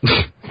Ooze.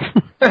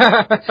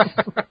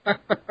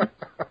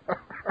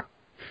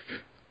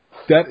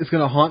 That is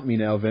going to haunt me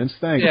now, Vince.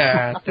 Thanks.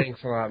 Yeah,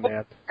 thanks a lot,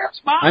 man.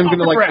 I'm going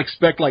to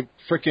expect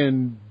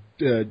frickin'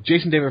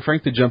 Jason David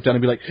Frank to jump down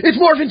and be like, "It's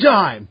morphin'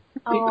 time!"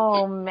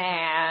 Oh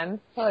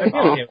man, that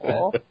was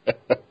awful.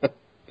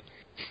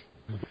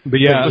 But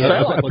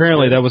yeah,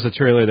 apparently that was a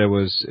trailer it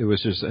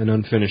was just an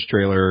unfinished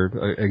trailer.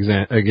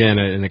 Again,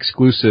 an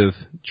exclusive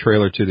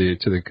trailer to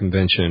the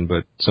convention,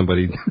 but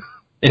somebody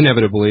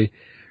inevitably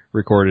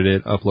recorded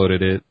it,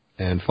 uploaded it,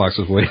 and Fox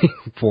was waiting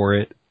for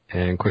it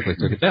and quickly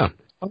took it down.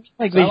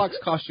 Psylocke's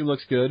costume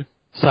looks good.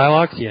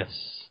 Psylocke, yes,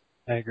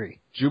 I agree.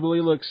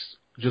 Jubilee looks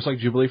just like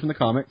Jubilee from the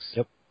comics.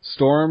 Yep.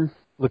 Storm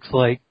looks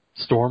like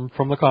Storm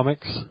from the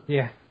comics.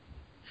 Yeah.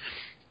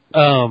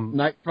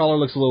 Nightcrawler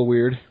looks a little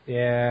weird.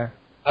 Yeah.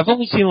 I've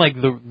only seen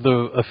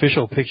the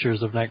official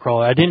pictures of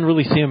Nightcrawler. I didn't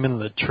really see him in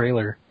the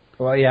trailer.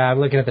 Well, yeah, I'm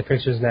looking at the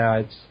pictures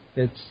now.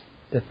 It's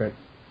different.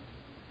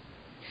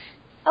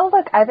 Oh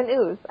look, Ivan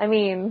Ooze. I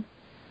mean,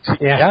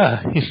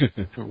 yeah.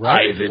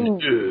 Right. Ivan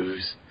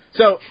Ooze.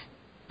 So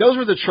those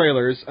were the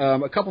trailers.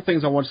 A couple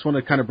things I just want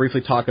to kind of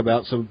briefly talk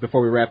about. So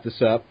before we wrap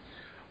this up,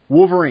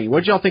 Wolverine.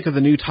 What did y'all think of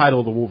the new title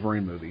of the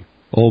Wolverine movie?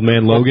 Old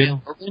Man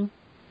Logan.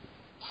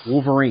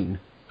 Wolverine.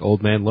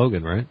 Old Man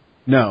Logan, right?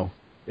 No.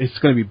 It's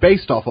going to be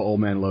based off of Old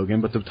Man Logan,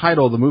 but the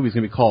title of the movie is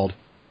going to be called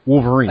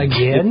Wolverine.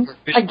 Again?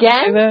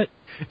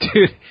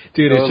 Dude,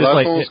 it's just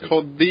like... one was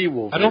called The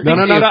Wolverine. No.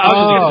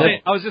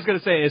 I was just going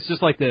to say, it's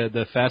just like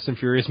the Fast and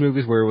Furious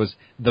movies where it was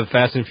the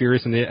Fast and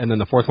Furious and then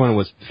the fourth one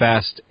was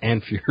Fast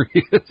and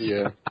Furious.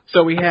 Yeah.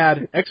 So we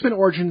had X-Men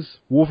Origins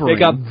Wolverine. They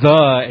got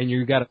and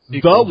you got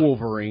the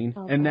Wolverine,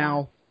 and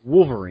now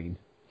Wolverine.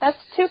 That's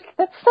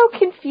so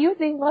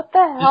confusing. What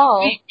the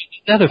hell? Is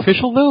that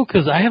official, though?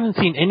 Because I haven't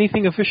seen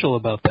anything official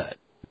about that.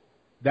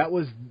 That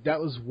was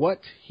what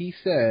he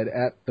said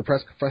at the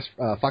Fox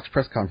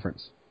press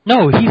conference.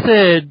 No, he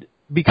said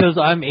because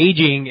I'm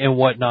aging and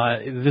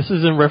whatnot. This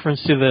is in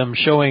reference to them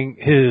showing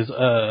his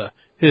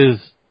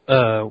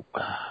what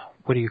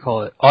do you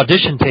call it?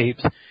 Audition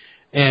tapes,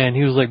 and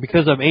he was like,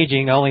 because I'm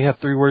aging, I only have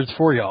 3 words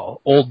for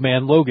y'all: Old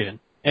Man Logan,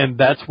 and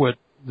that's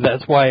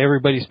why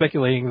everybody's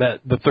speculating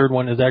that the third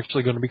one is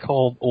actually going to be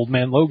called Old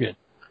Man Logan.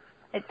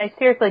 I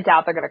seriously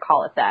doubt they're going to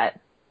call it that.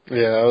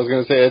 Yeah, I was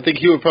going to say, I think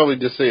he would probably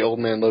just say Old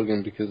Man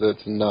Logan because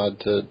that's a nod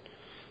to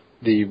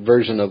the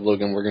version of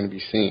Logan we're going to be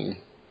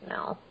seeing.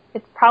 No.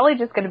 It's probably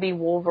just going to be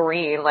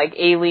Wolverine, like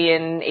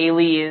aliens,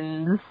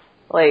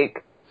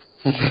 like...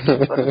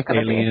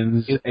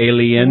 Aliens.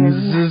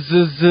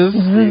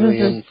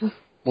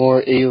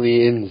 More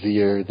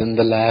aliensier than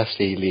the last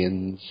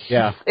aliens.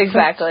 Yeah.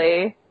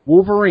 Exactly.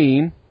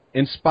 Wolverine,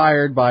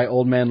 inspired by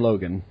Old Man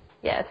Logan.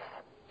 Yes.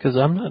 Because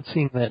I'm not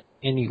seeing that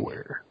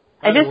anywhere.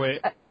 I don't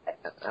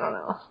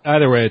know.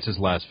 Either way, it's his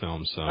last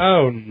film, so...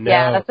 Oh, no.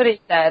 Yeah, that's what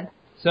he said.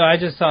 So I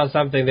just saw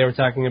something they were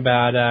talking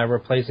about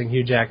replacing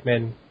Hugh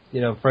Jackman,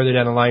 further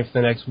down the line for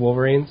the next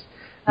Wolverines.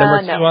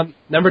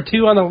 Number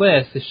 2 on the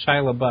list is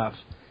Shia LaBeouf.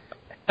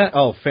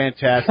 Oh,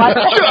 fantastic.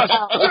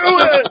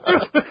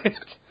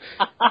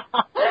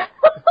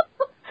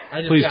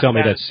 Please tell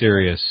me that's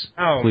serious.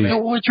 Oh, please.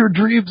 Don't let your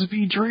dreams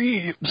be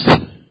dreams.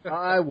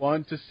 I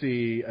want to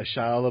see a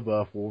Shia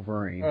LaBeouf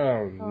Wolverine.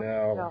 Oh,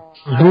 no.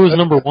 Who is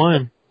number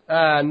 1?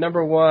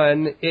 Number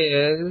 1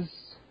 is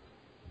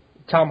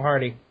Tom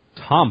Hardy.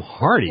 Tom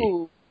Hardy?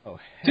 Ooh. Oh,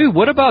 dude,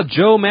 what about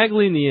Joe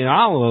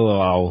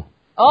Manganiello?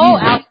 Oh,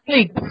 Al.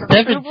 Like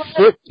 7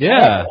 foot.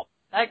 Yeah.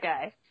 That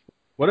guy.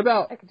 What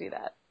about... I could do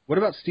that. What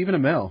about Stephen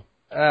Amell?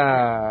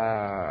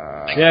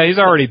 Yeah, he's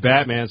already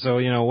Batman, so,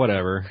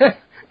 whatever. I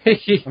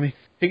mean,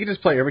 he could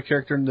just play every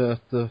character in the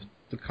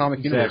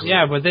comic universe.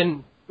 Yeah, but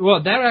then...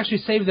 Well, that would actually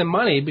save them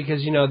money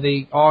because,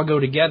 they all go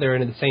together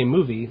into the same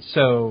movie.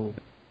 So,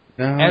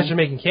 as you're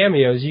making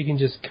cameos, you can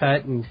just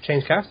cut and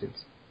change costumes.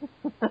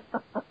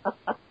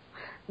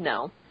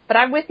 No. But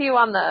I'm with you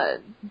on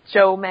the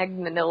Joe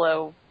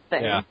Manganiello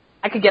thing. Yeah.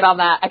 I could get on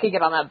that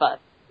bus.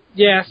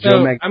 Yeah,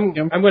 so I'm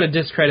going to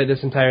discredit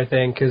this entire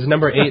thing because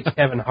number 8 is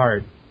Kevin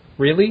Hart.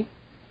 Really?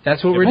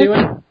 That's what we're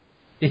doing?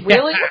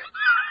 Really?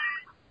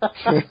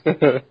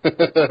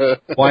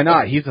 Why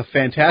not? He's a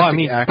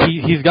fantastic actor.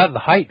 He's got the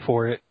height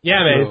for it.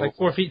 Yeah, man, he's like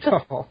 4 feet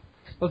tall.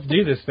 Let's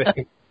do this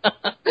thing.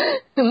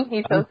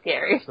 He's so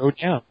scary. So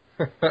down.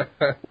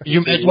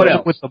 You imagine What him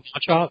else? with the paw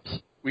chops?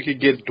 We could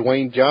get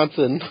Dwayne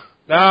Johnson.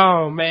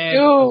 Oh, man.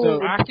 Dude. Is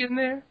Rock in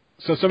there?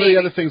 So some of the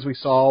other things we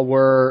saw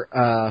were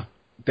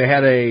they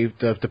had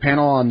the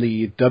panel on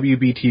the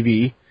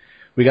WBTV.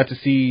 We got to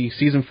see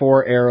Season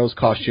 4 Arrow's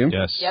costume.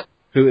 Yes. Yep.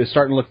 Who is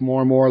starting to look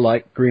more and more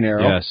like Green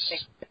Arrow. Yes.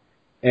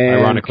 And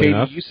Ironically Katie,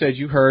 enough. you said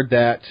you heard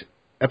that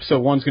Episode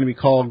 1 is going to be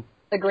called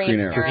The Green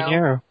Arrow. Green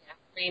Arrow. Yeah,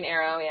 Green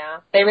Arrow, yeah.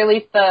 They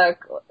released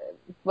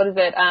what is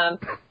it?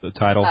 The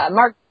title.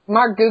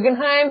 Mark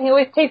Guggenheim, he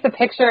always takes a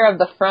picture of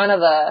the front of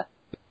the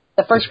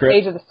first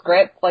page of the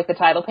script, like the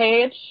title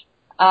page,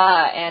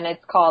 and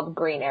it's called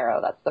Green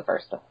Arrow. That's the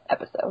first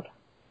episode.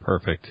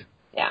 Perfect.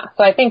 Yeah,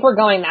 so I think we're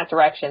going that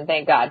direction,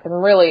 thank God, because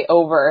I'm really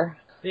over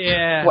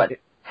what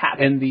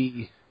happened.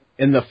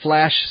 In the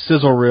Flash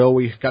sizzle reel,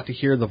 we got to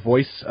hear the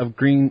voice of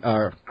Green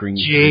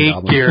Jay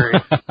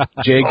Garrick.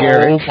 Jay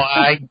Garrick. Oh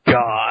my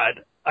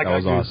God! I got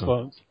was awesome.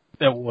 goosebumps.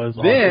 That was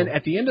awesome. Then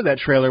at the end of that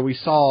trailer, we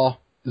saw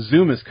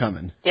Zoom is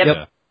coming. Yep.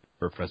 Yeah.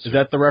 Professor. Is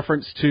that the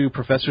reference to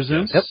Professor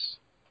Zoom? Yes.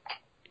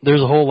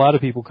 There's a whole lot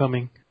of people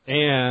coming,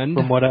 And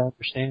from what I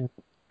understand.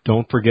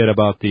 don't forget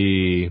about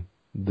the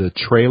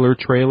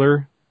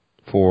trailer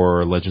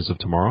for Legends of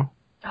Tomorrow.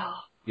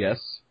 Yes.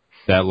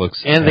 That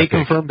looks And they epic.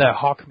 confirmed that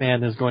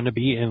Hawkman is going to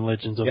be in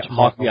Legends of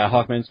Tomorrow.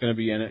 Hawkman's going to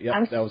be in it. Yep,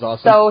 I'm that was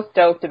awesome. so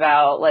stoked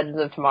about Legends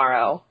of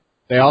Tomorrow.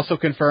 They also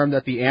confirmed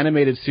that the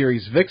animated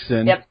series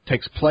Vixen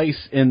takes place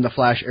in the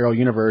Flash Arrow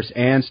universe,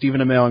 and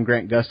Stephen Amell and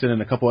Grant Gustin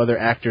and a couple other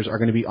actors are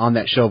going to be on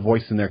that show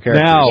voicing their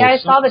characters. Now, Yeah, I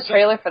saw the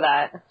trailer for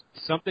that.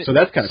 Something, so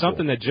that's kind of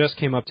something that just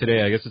came up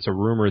today. I guess it's a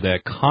rumor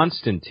that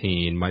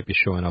Constantine might be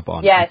showing up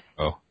on. Yes.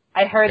 Oh,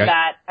 I heard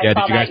that. I yeah,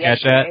 saw did you guys that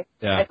catch yesterday.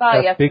 that? Yeah. I saw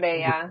it That's big. yesterday,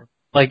 yeah.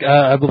 Like,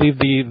 I believe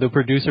the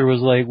producer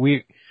was like,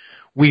 we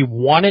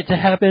want it to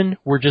happen.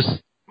 We're just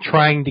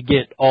trying to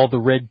get all the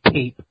red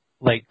tape,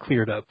 like,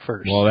 cleared up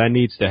first. Well, that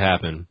needs to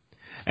happen.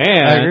 I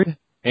agree.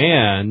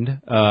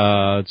 And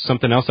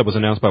something else that was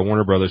announced by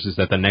Warner Brothers is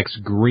that the next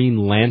Green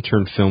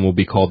Lantern film will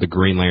be called the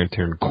Green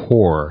Lantern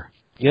Corps.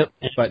 Yep.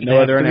 But no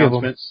other 3 of them.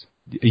 announcements.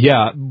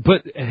 Yeah,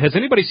 but has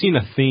anybody seen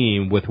a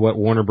theme with what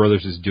Warner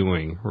Brothers is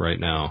doing right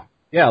now?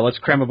 Yeah, let's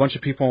cram a bunch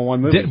of people in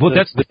one movie. Well,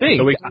 that's the thing.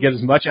 So we can get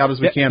as much out as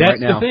we can That's right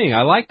now. the thing.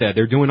 I like that.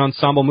 They're doing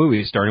ensemble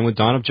movies, starting with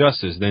Dawn of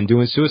Justice, then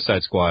doing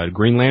Suicide Squad,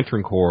 Green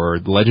Lantern Corps,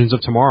 Legends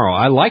of Tomorrow.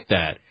 I like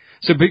that.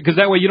 So because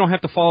that way you don't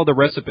have to follow the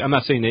recipe. I'm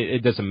not saying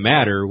it doesn't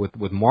matter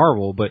with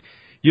Marvel, but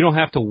you don't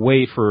have to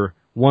wait for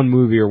one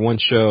movie or one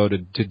show to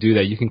do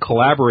that. You can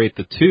collaborate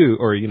the two,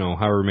 or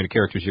however many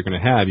characters you're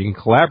going to have. You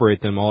can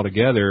collaborate them all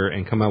together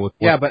and come out with.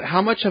 Yeah, but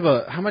how much of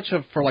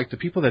for like the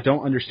people that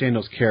don't understand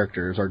those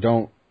characters or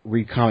don't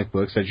read comic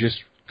books, that just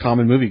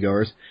common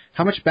moviegoers,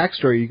 how much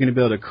backstory are you going to be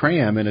able to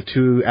cram in a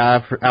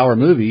 2-hour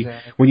movie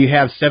when you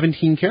have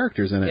 17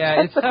 characers in it?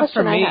 Yeah, it's tough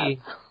for me.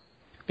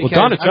 Well,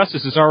 Dawn of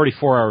Justice is already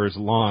 4 hours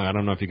long. I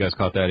don't know if you guys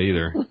caught that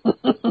either.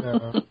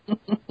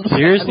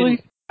 Seriously? I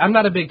mean, I'm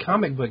not a big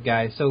comic book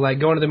guy, so like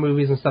going to the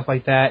movies and stuff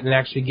like that and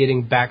actually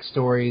getting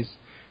backstories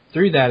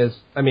through that is,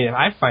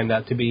 I find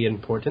that to be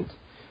important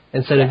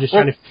instead of just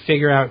trying to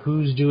figure out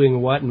who's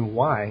doing what and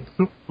why.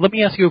 Let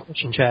me ask you a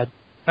question, Chad.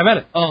 How about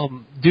it?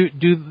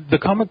 Do the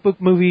comic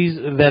book movies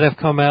that have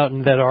come out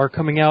and that are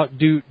coming out,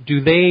 do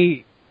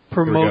they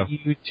promote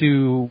you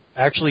to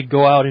actually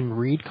go out and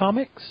read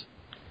comics?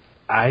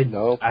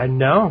 No,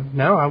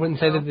 I wouldn't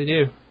say that they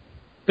do.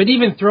 But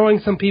even throwing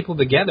some people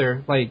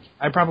together, like,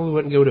 I probably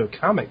wouldn't go to a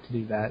comic to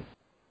do that.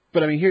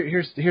 But I mean,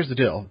 here's the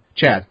deal,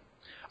 Chad.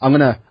 I'm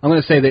gonna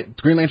say that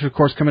Green Lantern, of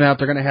course, coming out.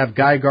 They're gonna have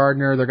Guy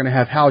Gardner, they're gonna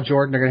have Hal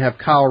Jordan, they're gonna have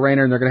Kyle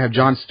Rayner, and they're gonna have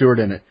Jon Stewart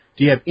in it.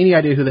 Do you have any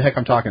idea who the heck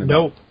I'm talking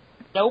about?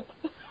 Nope.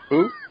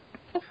 Who?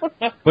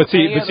 But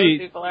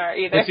see,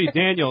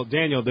 Daniel,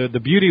 the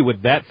beauty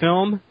with that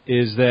film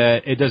is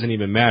that it doesn't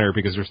even matter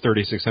because there's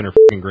 3,600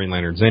 fucking Green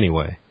Lanterns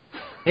anyway.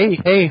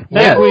 Hey,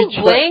 language.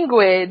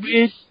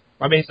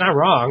 I mean, it's not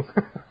wrong.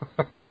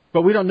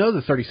 But we don't know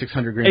the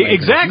 3,600 Green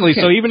Lanterns. Exactly.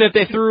 So even if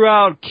they threw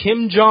out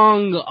Kim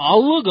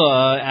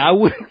Jong-Aluga, I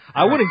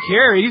wouldn't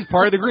care. He's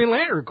part of the Green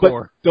Lantern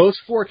Corps. But those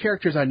 4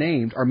 characters I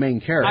named are main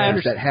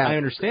characters that have I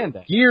understand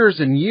that. years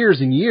and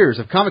years and years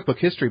of comic book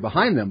history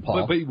behind them,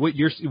 Paul. But what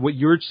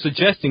you're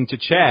suggesting to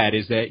Chad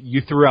is that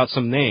you threw out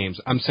some names.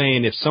 I'm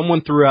saying if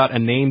someone threw out a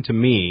name to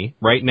me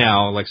right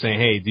now, like saying,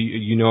 "Hey, do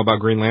you know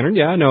about Green Lantern?"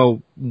 Yeah, I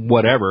know.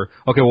 Whatever.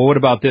 Okay, well, what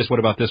about this? What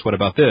about this? What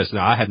about this?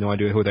 Now I had no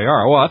idea who they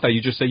are. Well, I thought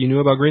you just said you knew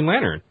about Green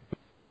Lantern.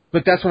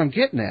 But that's what I'm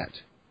getting at.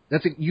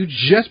 You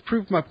just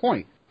proved my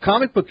point.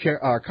 Comic book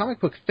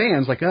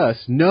fans like us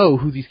know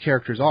who these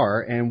characters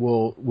are and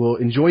will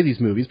enjoy these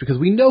movies because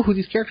we know who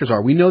these characters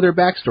are. We know their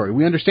backstory.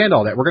 We understand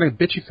all that. We're going to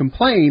bitch and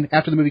complain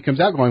after the movie comes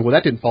out going, well,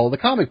 that didn't follow the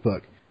comic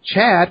book.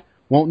 Chad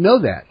won't know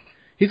that.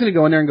 he's going to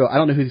go in there and go, I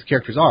don't know who these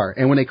characters are.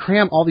 And when they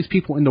cram all these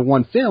people into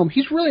one film,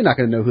 he's really not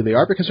going to know who they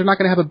are because they're not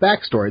going to have a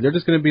backstory. They're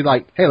just going to be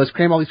like, hey, let's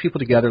cram all these people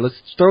together. Let's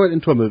throw it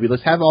into a movie.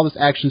 Let's have all this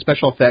action,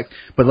 special effects,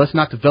 but let's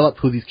not develop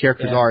who these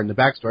characters are in the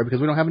backstory because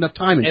we don't have enough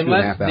time in 2.5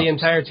 hours. Unless the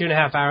entire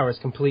 2.5 hours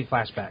complete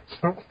flashbacks.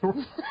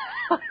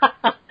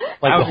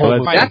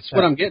 That's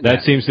what I'm getting That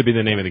at. seems to be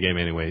the name of the game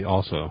anyway,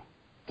 also.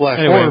 Flash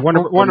Anyway,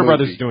 forward Warner the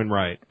Brothers movie. is doing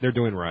right. They're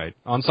doing right.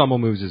 Ensemble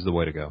moves is the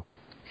way to go.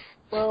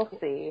 We'll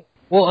see.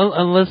 Well,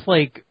 unless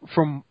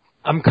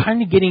I'm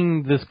kind of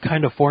getting this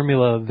kind of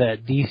formula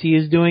that DC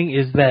is doing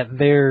is that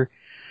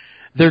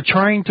they're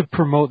trying to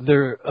promote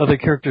their other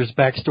characters'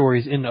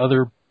 backstories in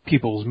other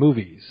people's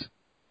movies.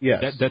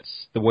 Yes.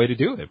 That's the way to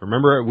do it.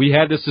 Remember, we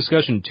had this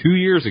discussion 2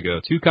 years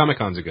ago, 2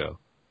 Comic-Cons ago.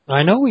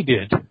 I know we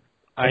did.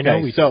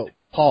 So,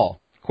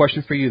 Paul,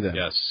 question for you then.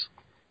 Yes.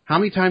 How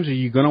many times are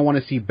you going to want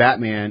to see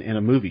Batman in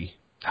a movie?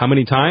 How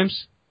many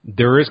times?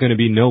 There is going to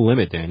be no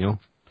limit, Daniel.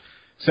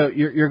 So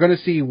you're going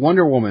to see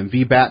Wonder Woman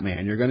v.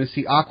 Batman. You're going to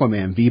see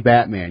Aquaman v.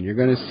 Batman. You're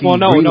going to see Well,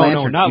 no, Green no,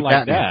 Lantern not v.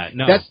 like Batman.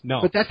 that.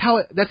 No. But that's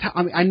how.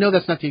 I mean, I know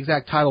that's not the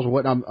exact titles of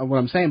what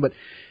I'm saying, but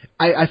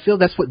I feel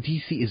that's what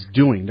DC is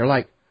doing. They're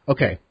like,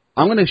 okay,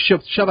 I'm going to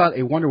shove out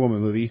a Wonder Woman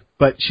movie,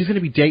 but she's going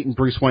to be dating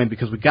Bruce Wayne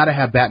because we got to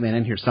have Batman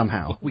in here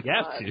somehow. We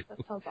have to.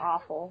 That sounds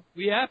awful.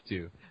 We have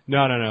to.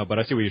 No, but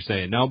I see what you're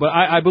saying. No, but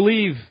I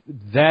believe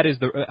that is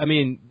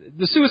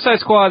the Suicide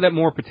Squad, that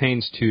more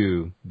pertains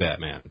to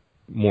Batman,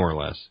 more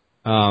or less.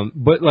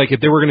 But like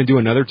if they were going to do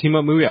another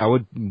team-up movie, I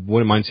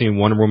wouldn't mind seeing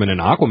Wonder Woman and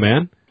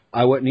Aquaman.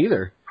 I wouldn't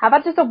either. How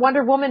about just a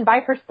Wonder Woman by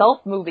herself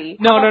movie?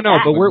 No,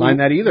 That? but mind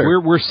that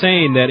either. We're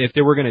saying that if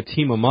they were going to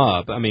team them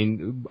up, I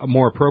mean,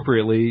 more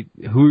appropriately,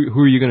 who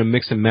are you going to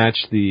mix and match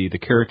the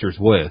characters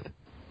with?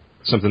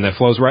 Something that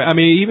flows right. I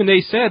mean, even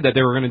they said that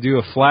they were going to do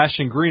a Flash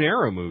and Green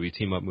Arrow movie,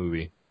 team-up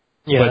movie.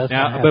 Yeah, but that's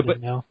now, not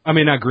happening now. I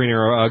mean, not Green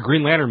Arrow,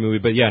 Green Lantern movie,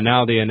 but yeah,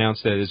 now they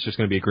announced that it's just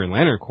going to be a Green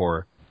Lantern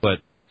Corps. But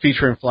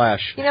Featuring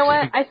Flash. You know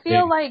what? I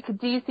feel like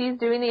DC's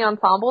doing the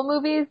ensemble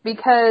movies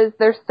because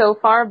they're so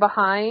far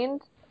behind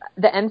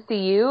the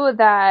MCU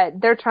that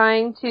they're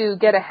trying to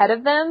get ahead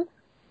of them,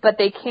 but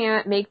they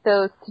can't make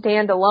those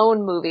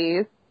standalone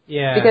movies.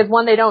 Yeah. Because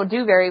one, they don't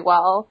do very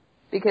well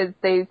because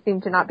they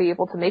seem to not be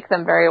able to make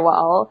them very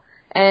well.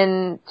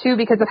 And two,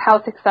 because of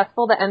how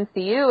successful the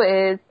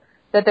MCU is,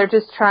 that they're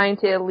just trying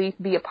to at least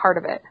be a part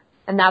of it.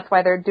 And that's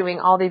why they're doing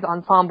all these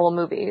ensemble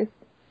movies.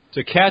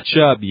 to catch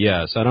up,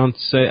 yes. I don't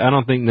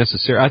think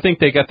necessarily. I think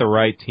they got the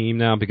right team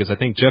now because I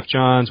think Jeff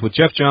Johns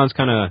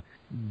kind of,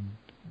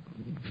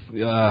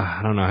 I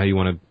don't know how you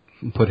want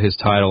to put his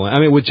title. I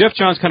mean, with Jeff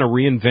Johns kind of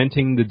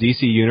reinventing the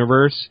DC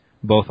universe,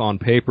 both on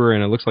paper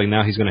and it looks like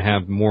now he's going to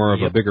have more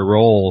of a bigger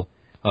role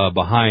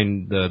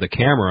behind the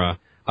camera.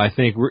 I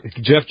think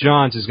Jeff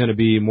Johns is going to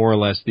be more or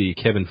less the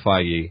Kevin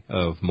Feige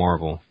of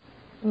Marvel.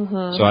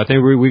 Mm-hmm. So I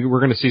think we're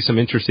going to see some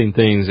interesting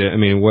things. I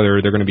mean,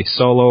 whether they're going to be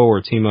solo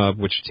or team up,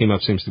 which team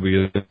up seems to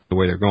be the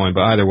way they're going.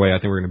 But either way, I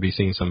think we're going to be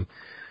seeing some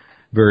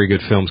very good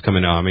films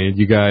coming out. I mean,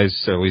 you guys,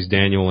 at least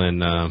Daniel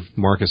and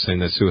Marcus, saying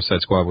that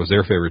Suicide Squad was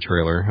their favorite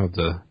trailer of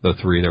the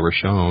three that were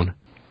shown.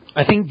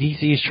 I think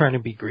DC is trying to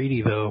be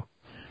greedy though,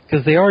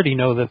 because they already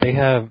know that they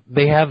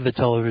have the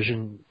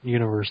television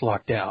universe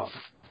locked out,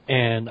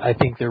 and I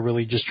think they're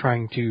really just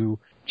trying to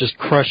just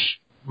crush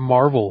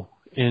Marvel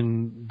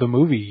in the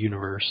movie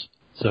universe.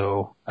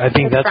 So I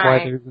think that's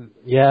why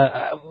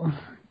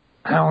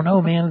I don't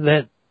know, man.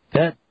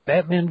 That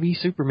Batman v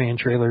Superman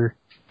trailer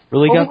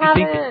really got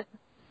me thinking.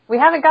 We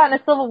haven't gotten a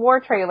Civil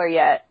War trailer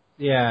yet.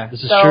 Yeah,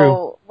 this is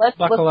true. Let's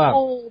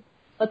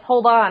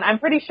hold on. I'm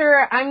pretty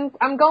sure I'm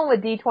going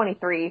with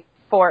D23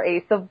 for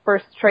a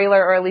first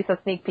trailer or at least a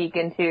sneak peek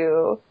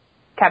into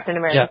Captain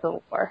America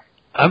Civil War.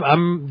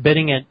 I'm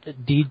betting at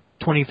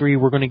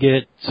D23 we're going to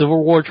get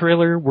Civil War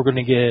trailer. We're going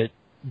to get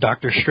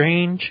Doctor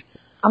Strange.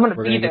 I'm going to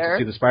We're be going to there.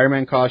 get to see the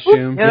Spider-Man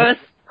costume. Yes.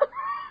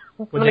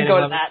 I'm going to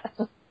go to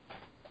that.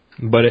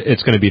 But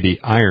it's going to be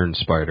the Iron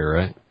Spider,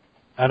 right?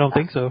 I don't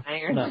think so.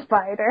 Iron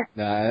Spider.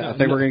 I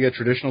think we're going to get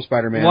traditional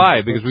Spider-Man.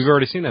 Why? Because we've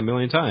already seen that a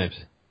million times.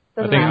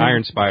 I think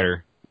Iron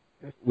Spider.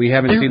 We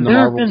haven't seen the there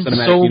Marvel have been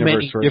Cinematic so Universe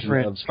many version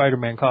different of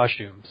Spider-Man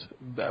costumes.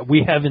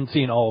 We haven't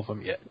seen all of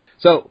them yet.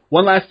 So,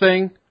 one last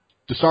thing.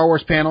 The Star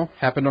Wars panel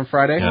happened on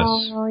Friday. Yes.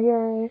 Oh,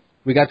 yay.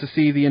 We got to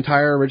see the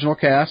entire original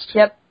cast.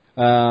 Yep.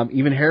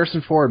 Even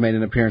Harrison Ford made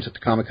an appearance at the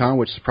Comic-Con,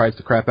 which surprised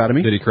the crap out of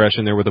me. Did he crash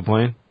in there with a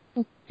plane?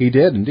 He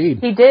did, indeed.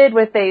 He did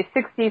with a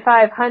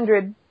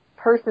 6,500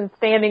 person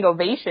standing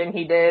ovation,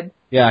 he did.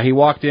 Yeah, he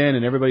walked in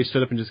and everybody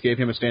stood up and just gave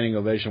him a standing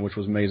ovation, which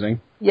was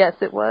amazing. Yes,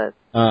 it was.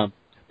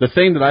 The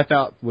thing that I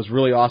thought was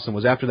really awesome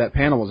was after that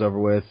panel was over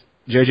with,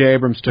 J.J.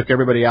 Abrams took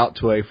everybody out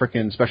to a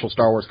freaking special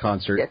Star Wars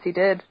concert. Yes, he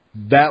did.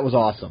 That was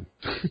awesome.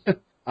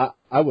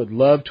 I would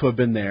love to have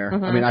been there.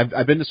 Mm-hmm. I mean,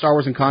 I've been to Star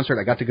Wars in concert.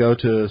 I got to go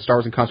to Star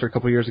Wars in concert a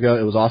couple of years ago.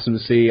 It was awesome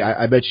to see.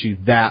 I bet you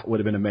that would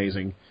have been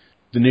amazing.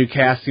 The new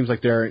cast seems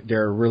like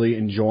they're really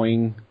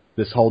enjoying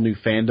this whole new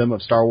fandom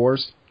of Star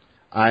Wars.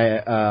 I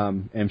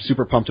am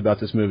super pumped about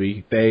this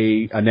movie.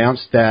 They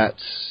announced that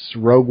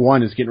Rogue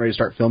One is getting ready to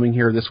start filming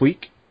here this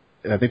week.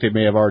 I think they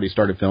may have already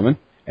started filming.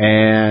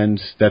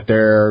 and that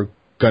they're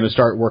going to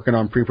start working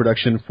on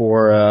pre-production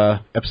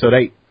for Episode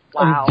 8.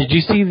 Wow. Did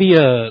you see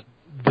the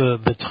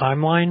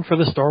timeline for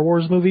the Star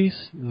Wars movies?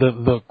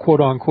 The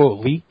quote-unquote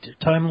leaked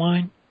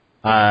timeline?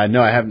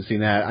 No, I haven't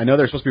seen that. I know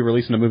they're supposed to be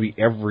releasing a movie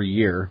every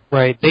year.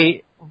 Right.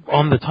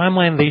 On the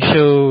timeline, they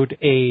showed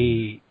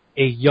a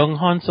young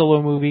Han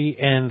Solo movie,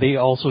 and they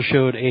also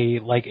showed a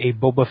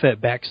Boba Fett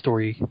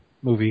backstory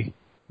movie.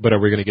 But are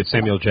we going to get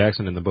Samuel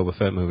Jackson in the Boba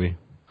Fett movie?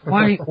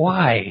 Why?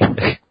 Why?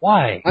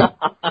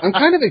 I'm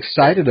kind of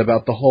excited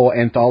about the whole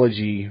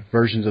anthology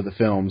versions of the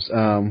films.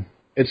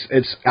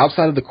 It's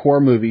outside of the core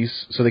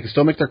movies, so they can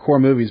still make their core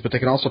movies, but they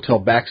can also tell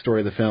backstory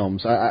of the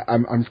films.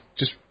 I'm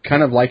just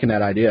kind of liking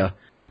that idea.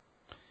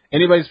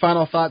 Anybody's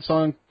final thoughts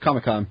on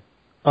Comic-Con?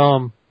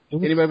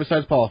 Anybody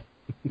besides Paul?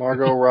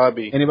 Margot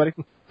Robbie. Anybody?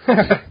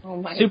 Oh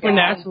my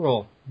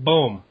Supernatural.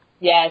 Boom.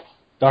 Yes.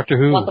 Doctor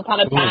Who. Once Upon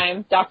a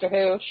Time. Doctor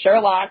Who.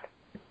 Sherlock.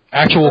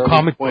 Actual Harley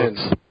comic Quinn.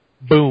 books.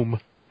 Boom.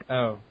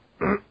 Oh.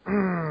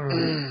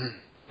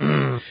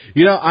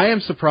 You know, I am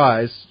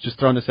surprised, just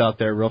throwing this out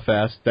there real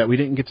fast, that we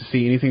didn't get to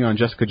see anything on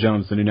Jessica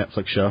Jones, the new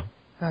Netflix show.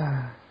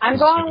 I'm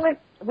going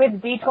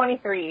with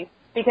D23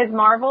 because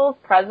Marvel's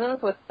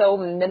presence was so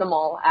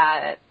minimal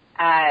at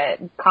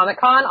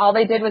Comic-Con. All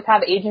they did was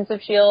have Agents of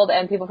S.H.I.E.L.D.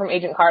 and people from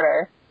Agent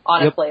Carter,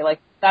 honestly. Yep. Like,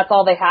 that's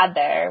all they had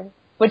there,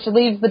 which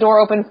leaves the door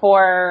open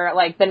for,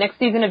 like, the next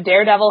season of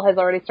Daredevil has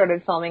already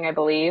started filming, I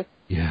believe.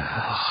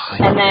 Yeah.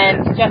 And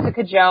then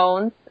Jessica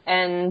Jones,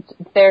 and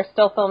they're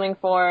still filming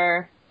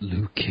for...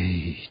 Luke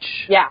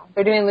Cage. Yeah,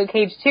 they're doing Luke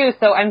Cage too,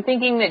 so I'm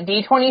thinking that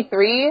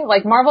D23,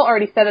 like Marvel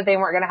already said that they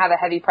weren't going to have a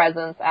heavy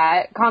presence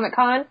at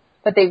Comic-Con,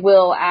 but they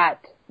will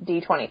at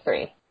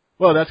D23.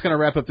 Well, that's going to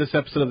wrap up this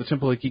episode of the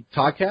Temple of Geek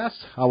podcast.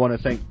 I want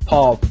to thank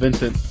Paul,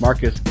 Vincent,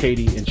 Marcus,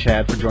 Katie, and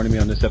Chad for joining me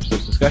on this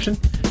episode's discussion.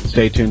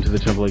 Stay tuned to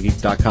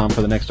thetempleofgeek.com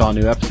for the next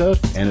all-new episode,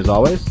 and as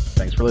always,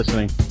 thanks for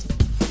listening.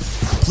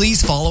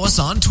 Please follow us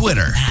on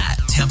Twitter at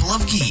Temple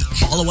of Geek.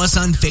 Follow us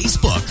on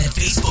Facebook at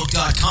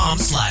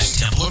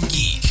facebook.com/Temple of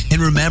Geek.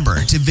 And remember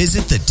to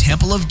visit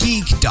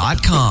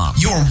thetempleofgeek.com,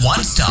 your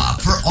one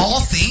stop for all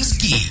things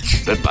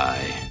geek.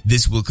 Goodbye.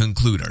 This will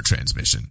conclude our transmission.